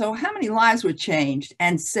that. So how many lives were changed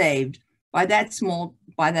and saved by that small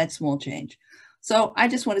change? So I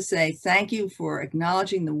just want to say thank you for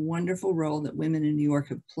acknowledging the wonderful role that women in New York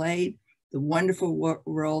have played, the wonderful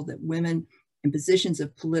role that women in positions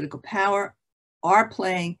of political power are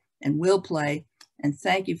playing and will play. And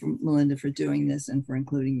thank you, Melinda, for doing this and for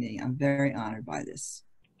including me. I'm very honored by this.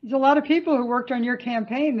 There's a lot of people who worked on your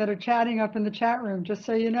campaign that are chatting up in the chat room, just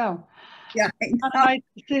so you know. Yeah, nice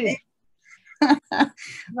to see.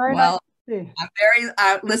 Very well, nice to see. I'm very,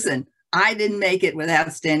 listen, I didn't make it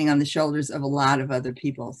without standing on the shoulders of a lot of other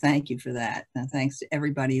people. Thank you for that. And thanks to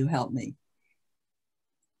everybody who helped me.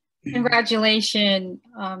 Congratulations,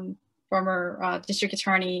 former District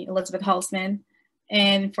Attorney Elizabeth Halsman,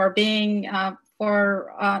 and for being,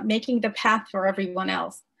 making the path for everyone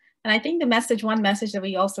else. And I think one message that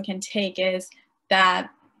we also can take is that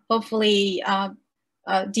hopefully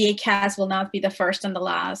DA Katz will not be the first and the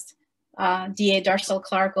last. DA Darcel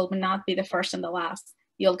Clark will not be the first and the last.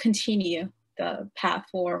 You'll continue the path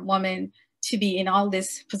for women to be in all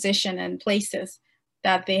these positions and places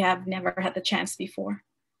that they have never had the chance before.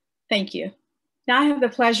 Thank you. Now I have the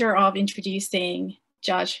pleasure of introducing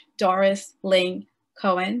Judge Doris Lynn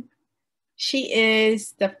Cohen. She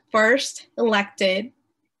is the first elected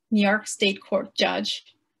New York State Court judge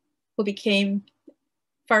who became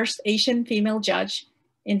first Asian female judge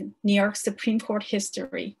in New York Supreme Court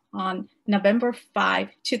history on November 5,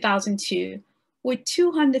 2002, with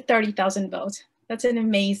 230,000 votes. That's an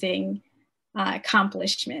amazing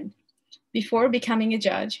accomplishment. Before becoming a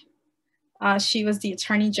judge, she was the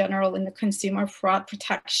Attorney General in the Consumer Fraud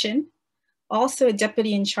Protection, also a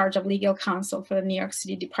deputy in charge of legal counsel for the New York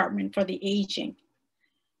City Department for the Aging.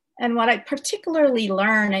 And what I particularly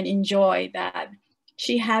learned and enjoy that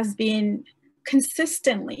she has been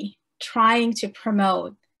consistently trying to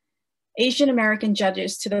promote Asian American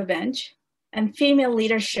judges to the bench and female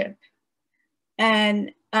leadership.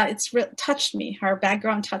 And it's touched me. Her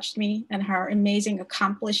background touched me, and her amazing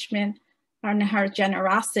accomplishment and her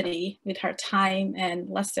generosity with her time and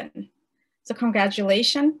lesson. So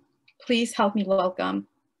congratulations. Please help me welcome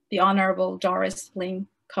the Honorable Doris Lynn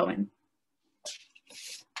Cohen.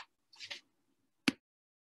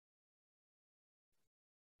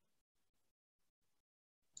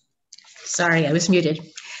 Sorry, I was muted.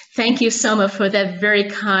 Thank you, Soma, for that very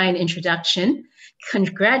kind introduction.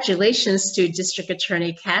 Congratulations to District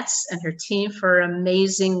Attorney Katz and her team for an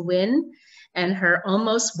amazing win and her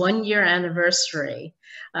almost 1-year anniversary.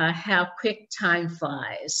 How quick time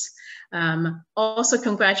flies. Also,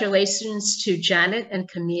 congratulations to Janet and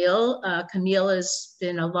Camille. Camille has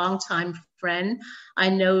been a longtime friend. I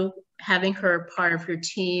know having her part of your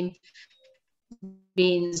team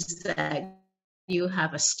means that you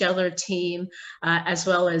have a stellar team, as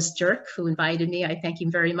well as Dirk, who invited me. I thank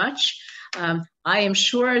you very much. I am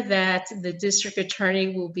sure that the district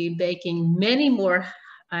attorney will be making many more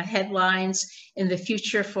headlines in the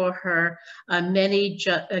future for her many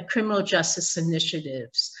criminal justice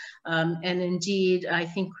initiatives. And indeed, I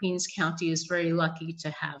think Queens County is very lucky to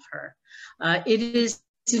have her. It is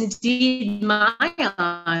indeed my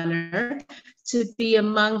honor to be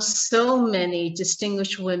among so many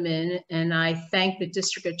distinguished women, and I thank the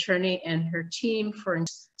district attorney and her team for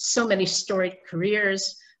so many storied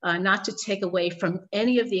careers. Not to take away from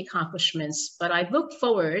any of the accomplishments, but I look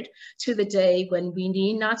forward to the day when we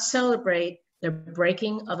need not celebrate the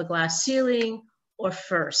breaking of a glass ceiling or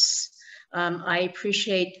firsts. I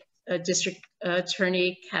appreciate District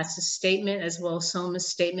Attorney Katz's statement, as well as Soma's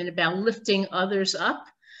statement about lifting others up.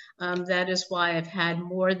 That is why I've had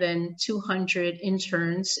more than 200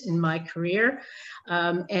 interns in my career.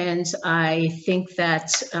 And I think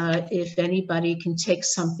that if anybody can take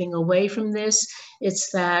something away from this,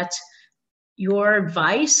 it's that your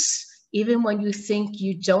advice, even when you think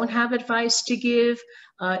you don't have advice to give,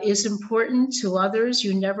 is important to others.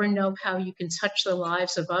 You never know how you can touch the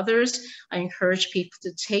lives of others. I encourage people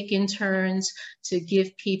to take interns, to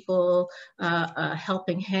give people a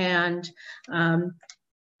helping hand.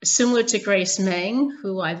 Similar to Grace Meng,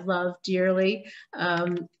 who I love dearly,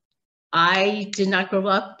 I did not grow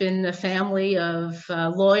up in a family of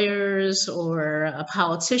lawyers or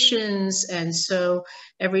politicians, and so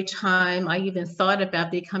every time I even thought about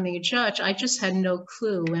becoming a judge, I just had no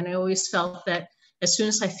clue, and I always felt that as soon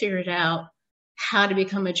as I figured out how to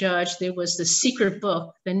become a judge, there was the secret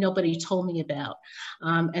book that nobody told me about.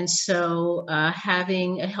 And so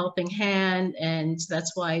having a helping hand, and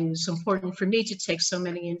that's why it was important for me to take so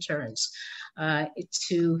many interns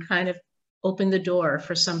to kind of open the door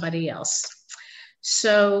for somebody else.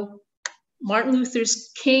 So Martin Luther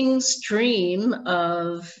King's dream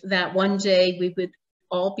of that one day we would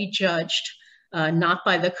all be judged, not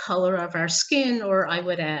by the color of our skin, or I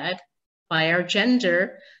would add, by our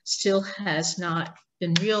gender, still has not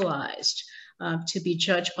been realized. To be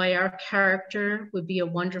judged by our character would be a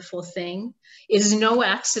wonderful thing. It is no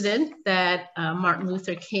accident that Martin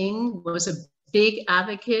Luther King was a big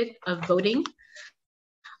advocate of voting.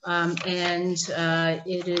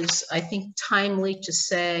 It is, I think, timely to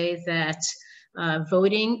say that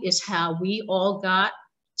voting is how we all got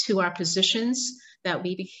to our positions, that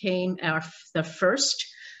we became the first.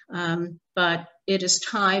 But it is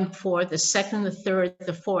time for the second, the third,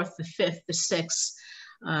 the fourth, the fifth, the sixth.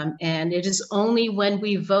 And it is only when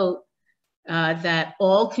we vote that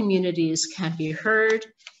all communities can be heard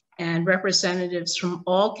and representatives from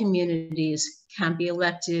all communities can be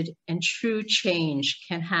elected and true change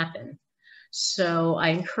can happen. So I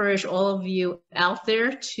encourage all of you out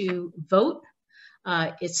there to vote.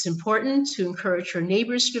 It's important to encourage your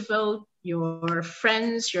neighbors to vote, your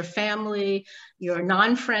friends, your family, your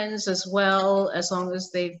non-friends as well, as long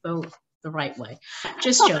as they vote the right way.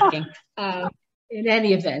 Just joking. In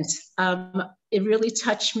any event, it really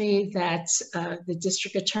touched me that the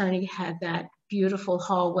district attorney had that beautiful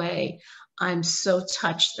hallway. I'm so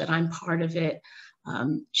touched that I'm part of it.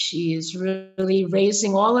 She is really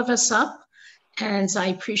raising all of us up, and I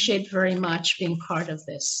appreciate very much being part of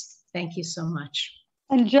this. Thank you so much.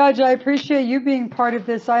 And Judge, I appreciate you being part of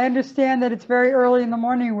this. I understand that it's very early in the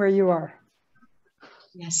morning where you are.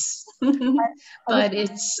 Yes, but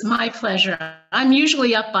it's my pleasure. I'm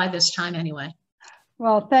usually up by this time anyway.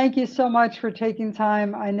 Well, thank you so much for taking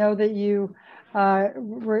time. I know that you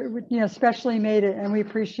especially made it, and we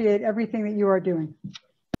appreciate everything that you are doing.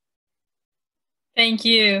 Thank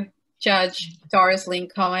you, Judge Doris Lynn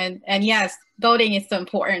Cohen. And yes, voting is so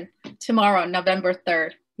important. Tomorrow, November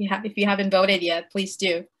 3rd. If you haven't voted yet, please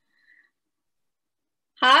do.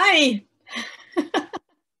 Hi.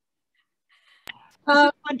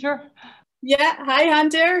 Hunter. Yeah, hi,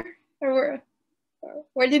 Hunter.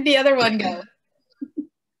 Where did the other one go?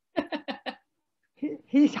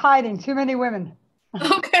 He's hiding. Too many women.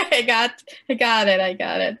 Okay, I got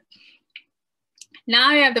it. Now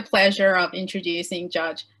I have the pleasure of introducing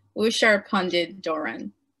Judge Usha Pandit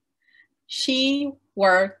Doran. She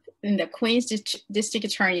worked in the Queens District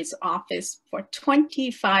Attorney's Office for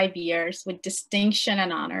 25 years with distinction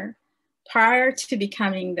and honor prior to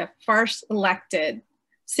becoming the first elected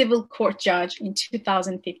civil court judge in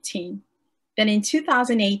 2015. Then in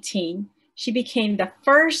 2018, she became the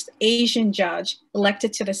first Asian judge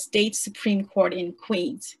elected to the state Supreme Court in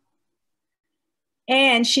Queens.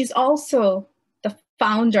 And she's also the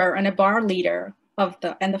founder and a bar leader of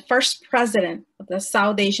and the first president of the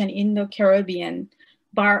South Asian Indo-Caribbean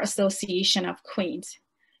Bar Association of Queens.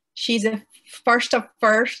 She's a first of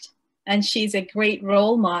first, and she's a great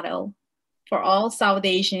role model for all South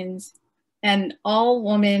Asians and all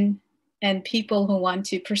women and people who want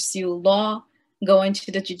to pursue law, go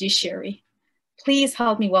into the judiciary. Please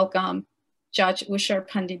help me welcome Judge Usha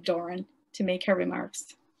Pandit Doran to make her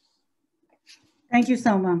remarks. Thank you,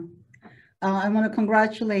 Soma. I want to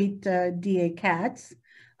congratulate DA Katz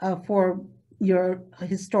for your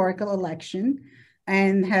historical election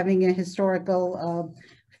and having a historical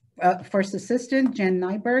first assistant, Jen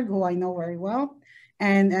Nyberg, who I know very well,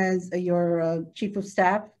 and as your chief of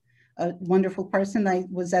staff, a wonderful person. I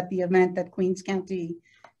was at the event that Queens County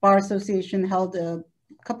Bar Association held a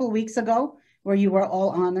couple of weeks ago, where you were all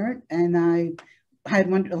honored, and I had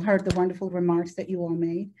heard the wonderful remarks that you all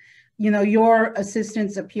made. You know, your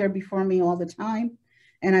assistants appear before me all the time,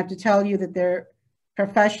 and I have to tell you that they're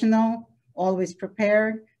professional, always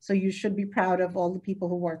prepared, so you should be proud of all the people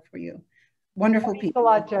who work for you. Wonderful people.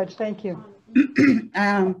 Thanks a lot, Judge. Thank you.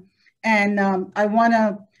 I want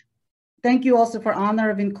to thank you also for honor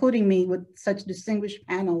of including me with such distinguished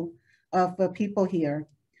panel of people here.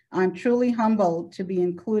 I'm truly humbled to be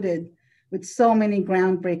included with so many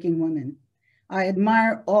groundbreaking women. I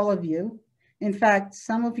admire all of you. In fact,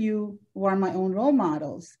 some of you who are my own role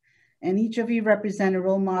models, and each of you represent a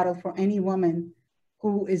role model for any woman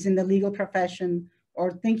who is in the legal profession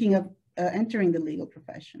or thinking of entering the legal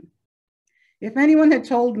profession. If anyone had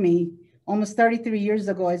told me almost 33 years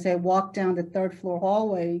ago as I walked down the third floor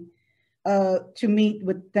hallway to meet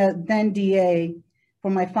with the then DA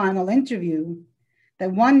for my final interview,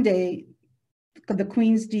 that one day the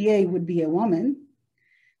Queens DA would be a woman,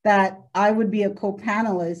 that I would be a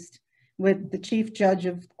co-panelist with the Chief Judge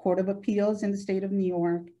of Court of Appeals in the state of New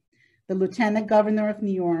York, the Lieutenant Governor of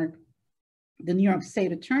New York, the New York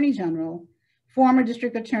State Attorney General, former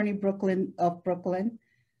District Attorney of Brooklyn, a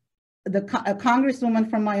congresswoman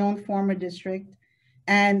from my own former district,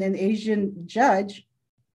 and an Asian judge,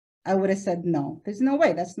 I would have said, no, there's no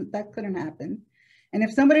way, that couldn't happen. And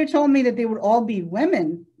if somebody told me that they would all be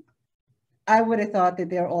women, I would have thought that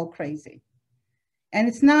they're all crazy. And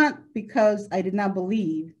it's not because I did not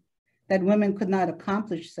believe that women could not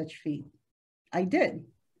accomplish such feat. I did.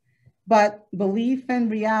 But belief and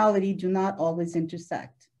reality do not always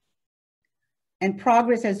intersect. And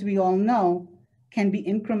progress, as we all know, can be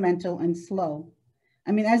incremental and slow.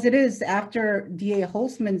 I mean, as it is, after DA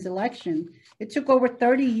Holzman's election, it took over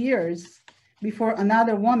 30 years before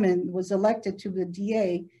another woman was elected to the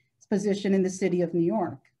DA's position in the city of New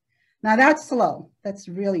York. Now that's slow, that's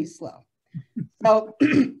really slow. So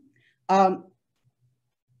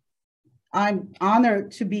I'm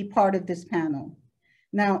honored to be part of this panel.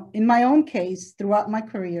 Now, in my own case, throughout my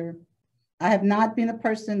career, I have not been a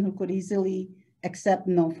person who could easily accept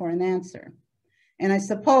no for an answer. And I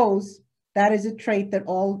suppose that is a trait that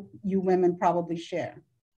all you women probably share.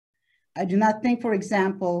 I do not think, for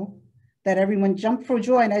example, that everyone jumped for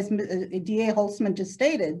joy, and as DA Holzman just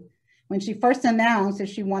stated, when she first announced that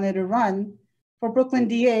she wanted to run for Brooklyn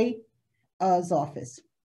DA's office.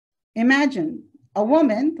 Imagine a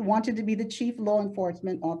woman who wanted to be the chief law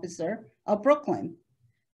enforcement officer of Brooklyn.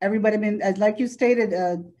 Everybody, like you stated,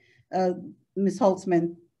 Ms.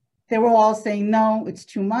 Holzman, they were all saying, no, it's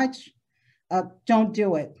too much, don't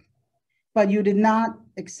do it. But you did not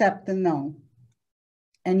accept the no,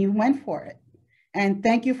 and you went for it. And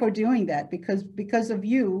thank you for doing that, because of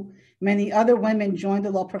you, many other women joined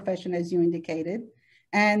the law profession, as you indicated,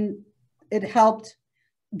 and it helped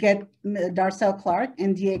get Darcel Clark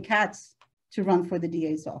and DA Katz to run for the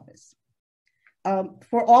DA's office.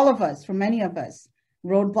 For all of us, for many of us,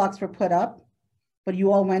 roadblocks were put up, but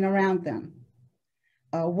you all went around them.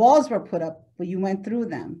 Walls were put up, but you went through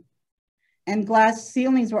them. And glass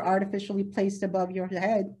ceilings were artificially placed above your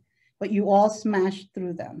head, but you all smashed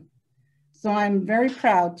through them. So I'm very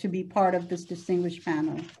proud to be part of this distinguished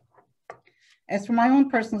panel. As for my own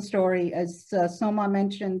personal story, as Soma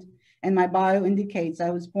mentioned and my bio indicates, I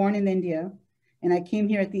was born in India and I came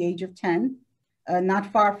here at the age of 10,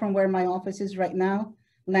 not far from where my office is right now,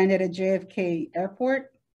 landed at JFK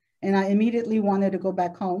Airport, and I immediately wanted to go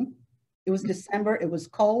back home. It was December, it was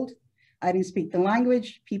cold. I didn't speak the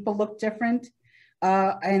language, people looked different.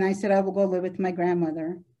 And I said, I will go live with my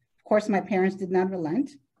grandmother. Of course, my parents did not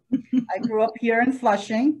relent. I grew up here in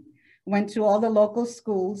Flushing, went to all the local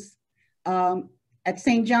schools. At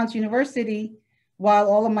St. John's University, while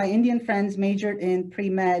all of my Indian friends majored in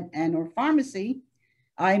pre-med and or pharmacy,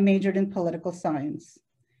 I majored in political science,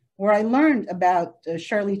 where I learned about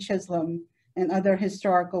Shirley Chisholm and other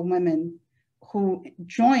historical women who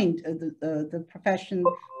joined the profession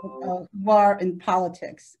who are in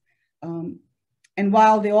politics. And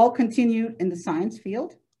while they all continued in the science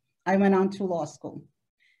field, I went on to law school.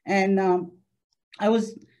 And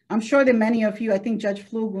I'm sure that many of you, I think Judge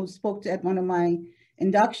Flugel spoke at one of my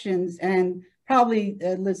inductions, and probably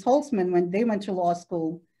Liz Holtzman, when they went to law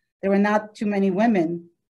school, there were not too many women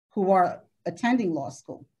who are attending law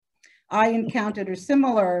school. I encountered a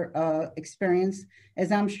similar experience,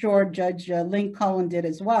 as I'm sure Judge Lynn Cohen did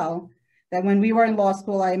as well, that when we were in law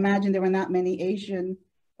school, I imagine there were not many Asian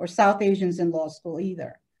or South Asians in law school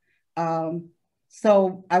either.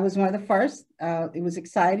 So I was one of the first. It was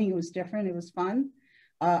exciting, it was different, it was fun.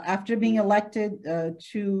 After being elected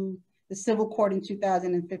to the Civil Court in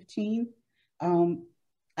 2015,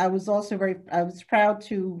 I was proud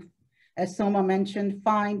to, as Soma mentioned,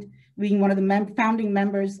 being one of the founding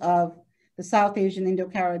members of the South Asian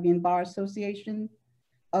Indo-Caribbean Bar Association.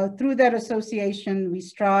 Through that association, we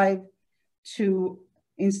strive to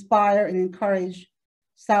inspire and encourage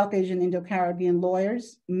South Asian Indo-Caribbean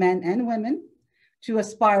lawyers, men and women, to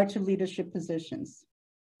aspire to leadership positions.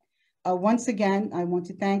 Once again, I want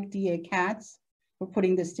to thank DA Katz for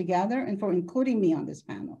putting this together and for including me on this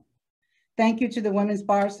panel. Thank you to the Women's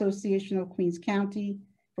Bar Association of Queens County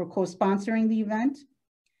for co-sponsoring the event.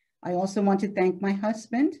 I also want to thank my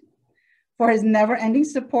husband for his never-ending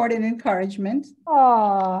support and encouragement.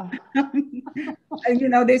 Aww. You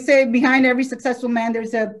know, they say behind every successful man,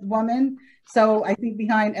 there's a woman. So I think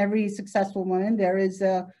behind every successful woman, there is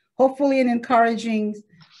hopefully an encouraging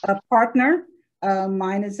partner.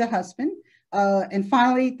 Mine is a husband. And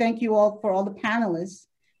finally, thank you all for all the panelists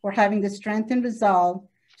for having the strength and resolve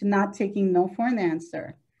to not taking no for an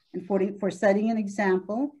answer, and for setting an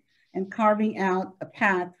example and carving out a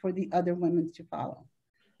path for the other women to follow.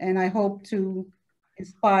 And I hope to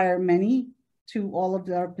inspire many to all of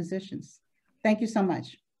our positions. Thank you so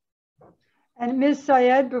much. And Ms.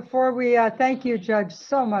 Syed, before we thank you, Judge,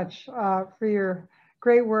 so much for your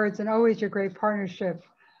great words and always your great partnership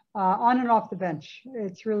on and off the bench.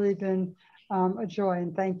 It's really been a joy,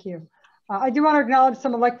 and thank you. I do want to acknowledge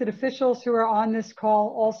some elected officials who are on this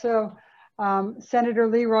call. Also, Senator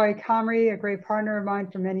Leroy Comrie, a great partner of mine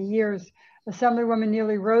for many years, Assemblywoman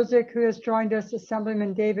Neely Rosick, who has joined us,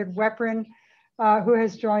 Assemblyman David Weprin, who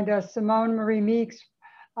has joined us, Simone Marie Meeks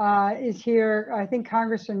is here. I think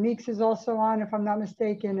Congressman Meeks is also on, if I'm not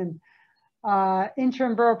mistaken, and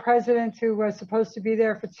interim borough president who was supposed to be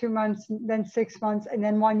there for 2 months, then 6 months, and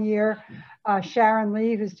then 1 year, Sharon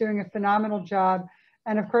Lee, who's doing a phenomenal job.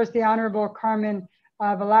 And of course, the Honorable Carmen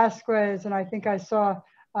Velasquez, and I think I saw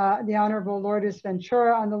the Honorable Lourdes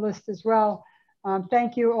Ventura on the list as well.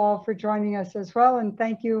 Thank you all for joining us as well. And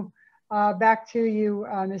thank you back to you,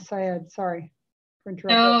 Ms. Syed. Sorry for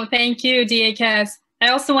interrupting. Oh, thank you, DA Katz. I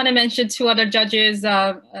also want to mention 2 other judges.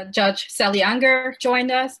 Judge Sally Unger joined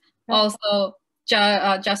us. Also,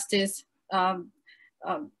 Justice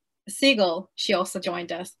Siegel, she also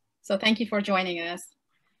joined us. So thank you for joining us.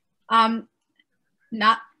 I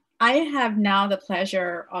have now the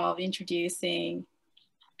pleasure of introducing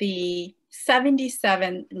the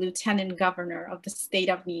 77th Lieutenant Governor of the state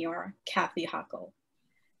of New York, Kathy Hochul.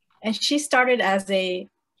 And she started as a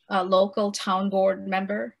local town board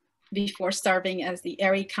member before serving as the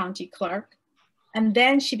Erie County Clerk. And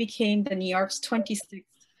then she became the New York's 26th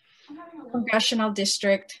Congressional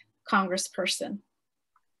District Congressperson.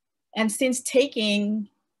 And since taking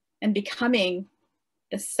and becoming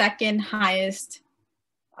the 2nd highest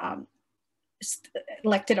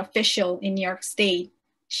elected official in New York State,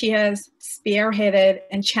 she has spearheaded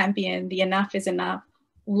and championed the Enough is Enough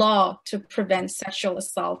law to prevent sexual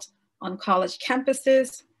assault on college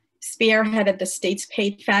campuses, spearheaded the state's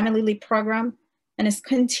paid family leave program, and is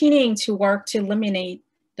continuing to work to eliminate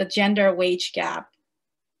the gender wage gap.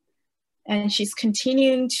 And she's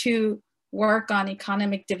continuing to work on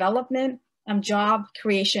economic development and job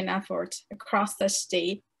creation efforts across the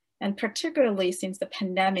state. And particularly since the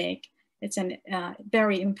pandemic, it's a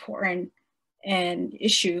very important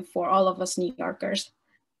issue for all of us New Yorkers.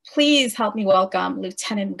 Please help me welcome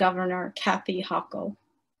Lieutenant Governor Kathy Hochul.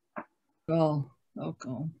 Hi,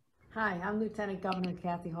 I'm Lieutenant Governor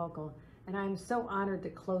Kathy Hochul, and I'm so honored to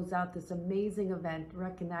close out this amazing event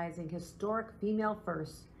recognizing historic female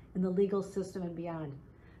firsts in the legal system and beyond.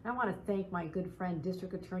 And I want to thank my good friend,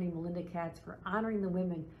 District Attorney Melinda Katz, for honoring the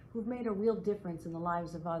women who've made a real difference in the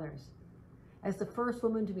lives of others. As the first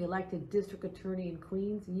woman to be elected District Attorney in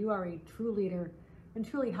Queens, you are a true leader and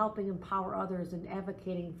truly helping empower others and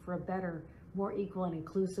advocating for a better, more equal and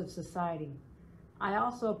inclusive society. I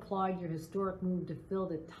also applaud your historic move to fill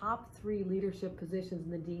the top 3 leadership positions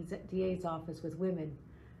in the DA's office with women,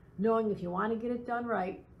 knowing if you want to get it done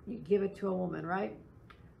right, you give it to a woman, right?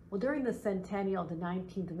 Well, during the centennial of the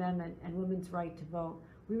 19th Amendment and women's right to vote,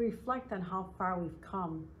 we reflect on how far we've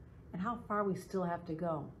come and how far we still have to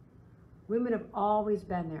go. Women have always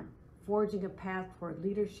been there, forging a path toward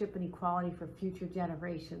leadership and equality for future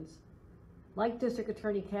generations. Like District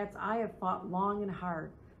Attorney Katz, I have fought long and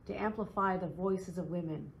hard to amplify the voices of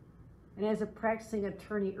women. And as a practicing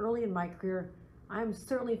attorney early in my career, I'm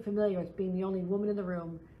certainly familiar with being the only woman in the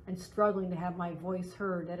room and struggling to have my voice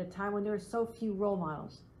heard at a time when there are so few role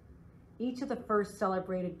models. Each of the first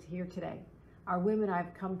celebrated here today are women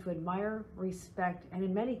I've come to admire, respect, and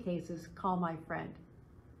in many cases, call my friend.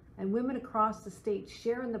 And women across the state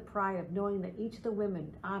share in the pride of knowing that each of the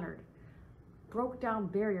women honored broke down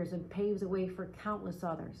barriers and paves the way for countless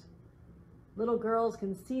others. Little girls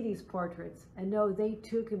can see these portraits and know they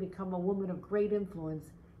too can become a woman of great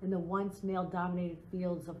influence in the once male-dominated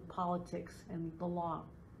fields of politics and the law.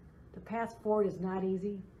 The path forward is not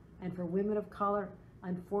easy, and for women of color,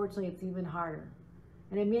 unfortunately, it's even harder.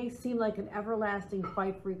 And it may seem like an everlasting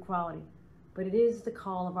fight for equality, but it is the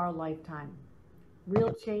call of our lifetime.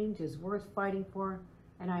 Real change is worth fighting for,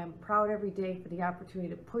 and I am proud every day for the opportunity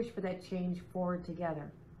to push for that change forward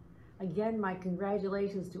together. Again, my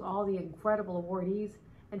congratulations to all the incredible awardees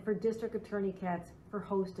and for District Attorney Katz for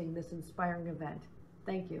hosting this inspiring event.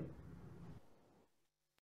 Thank you.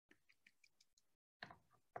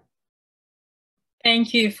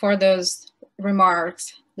 Thank you for those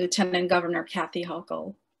remarks, Lieutenant Governor Kathy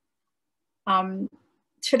Hochul.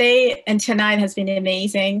 Today and tonight has been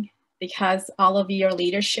amazing because all of your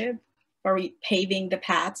leadership for paving the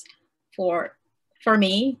path for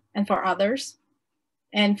me and for others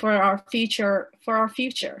and for our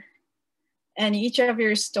future. And each of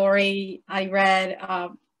your story I read,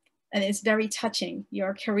 and it's very touching.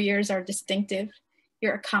 Your careers are distinctive.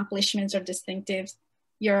 Your accomplishments are distinctive.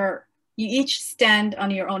 You each stand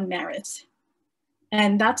on your own merits.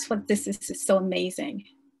 And that's what this is so amazing.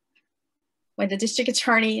 When the district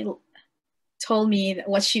attorney told me that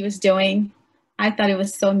what she was doing, I thought it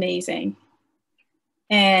was so amazing.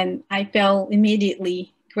 And I felt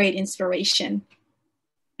immediately great inspiration.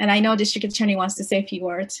 And I know District Attorney wants to say a few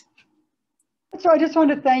words. So I just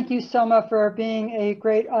want to thank you, Soma, for being a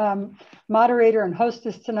great moderator and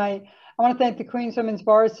hostess tonight. I want to thank the Queens Women's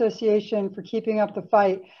Bar Association for keeping up the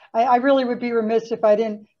fight. I really would be remiss if I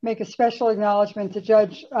didn't make a special acknowledgement to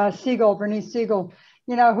Judge Siegel, Bernice Siegel,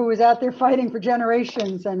 you know, who was out there fighting for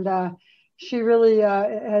generations. And she really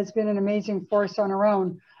has been an amazing force on her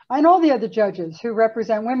own. And all the other judges who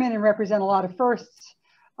represent women and represent a lot of firsts.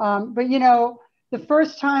 But, you know, the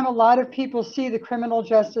first time a lot of people see the criminal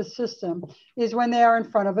justice system is when they are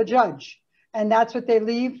in front of a judge. And that's what they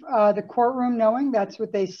leave the courtroom knowing. That's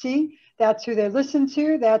what they see. That's who they listen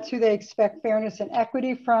to. That's who they expect fairness and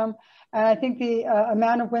equity from. And I think the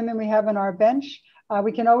amount of women we have on our bench,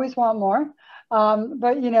 we can always want more.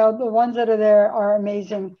 But, you know, the ones that are there are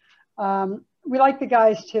amazing. We like the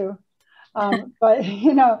guys too. But,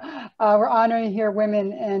 you know, we're honoring here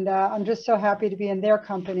women, and I'm just so happy to be in their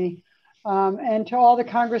company. And to all the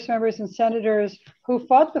Congress members and senators who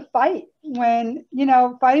fought the fight when, you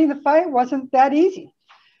know, fighting the fight wasn't that easy.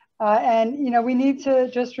 And, you know, we need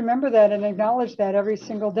to just remember that and acknowledge that every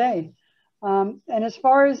single day. And as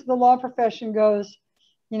far as the law profession goes,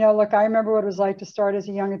 you know, look, I remember what it was like to start as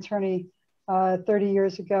a young attorney 30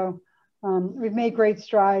 years ago. We've made great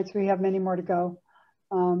strides. We have many more to go.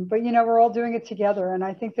 But, you know, we're all doing it together. And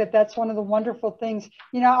I think that that's one of the wonderful things.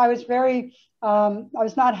 You know, I was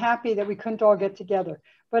not happy that we couldn't all get together.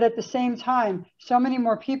 But at the same time, so many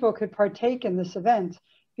more people could partake in this event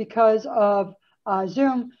because of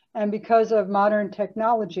Zoom and because of modern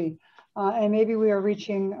technology. And maybe we are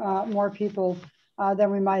reaching more people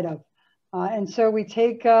than we might have. And so we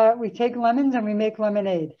take lemons and we make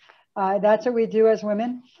lemonade. That's what we do as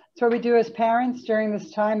women. It's what we do as parents during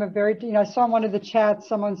this time of very, you know, I saw in one of the chats,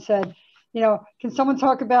 someone said, you know, can someone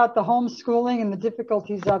talk about the homeschooling and the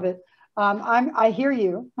difficulties of it? I hear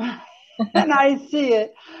you and I see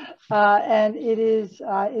it. And it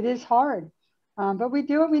is hard, but we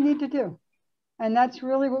do what we need to do. And that's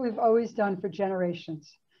really what we've always done for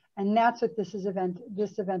generations. And that's what this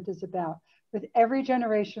event is about. With every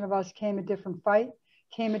generation of us came a different fight,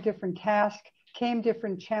 came a different task, came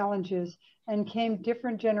different challenges and came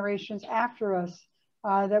different generations after us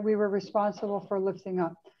that we were responsible for lifting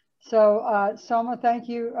up. So Soma, thank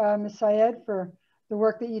you, Ms. Syed, for the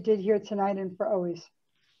work that you did here tonight and for always.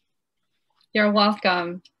 You're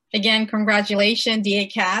welcome. Again, congratulations, DA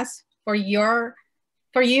Katz, for you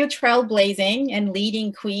trailblazing and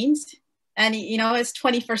leading Queens. And you know, it's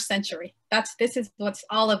 21st century. This is what it's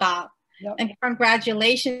all about. Yep. And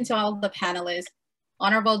congratulations to all the panelists.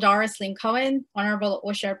 Honorable Doris Lynn Cohen, Honorable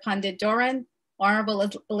Ushar Pandit Doran, Honorable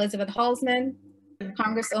Elizabeth Halsman,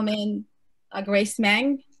 Congresswoman Grace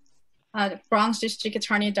Meng, Bronx District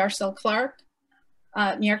Attorney Darcel Clark,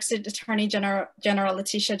 New York State Attorney General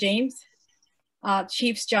Letitia James,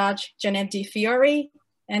 Chief Judge Janet D. Fiore,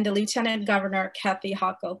 and the Lieutenant Governor Kathy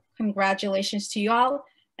Hochul. Congratulations to you all.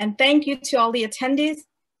 And thank you to all the attendees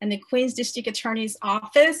and the Queens District Attorney's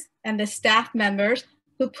Office and the staff members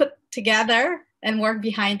who put together and worked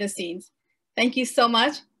behind the scenes. Thank you so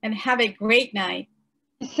much and have a great night.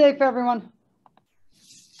 Be safe, everyone.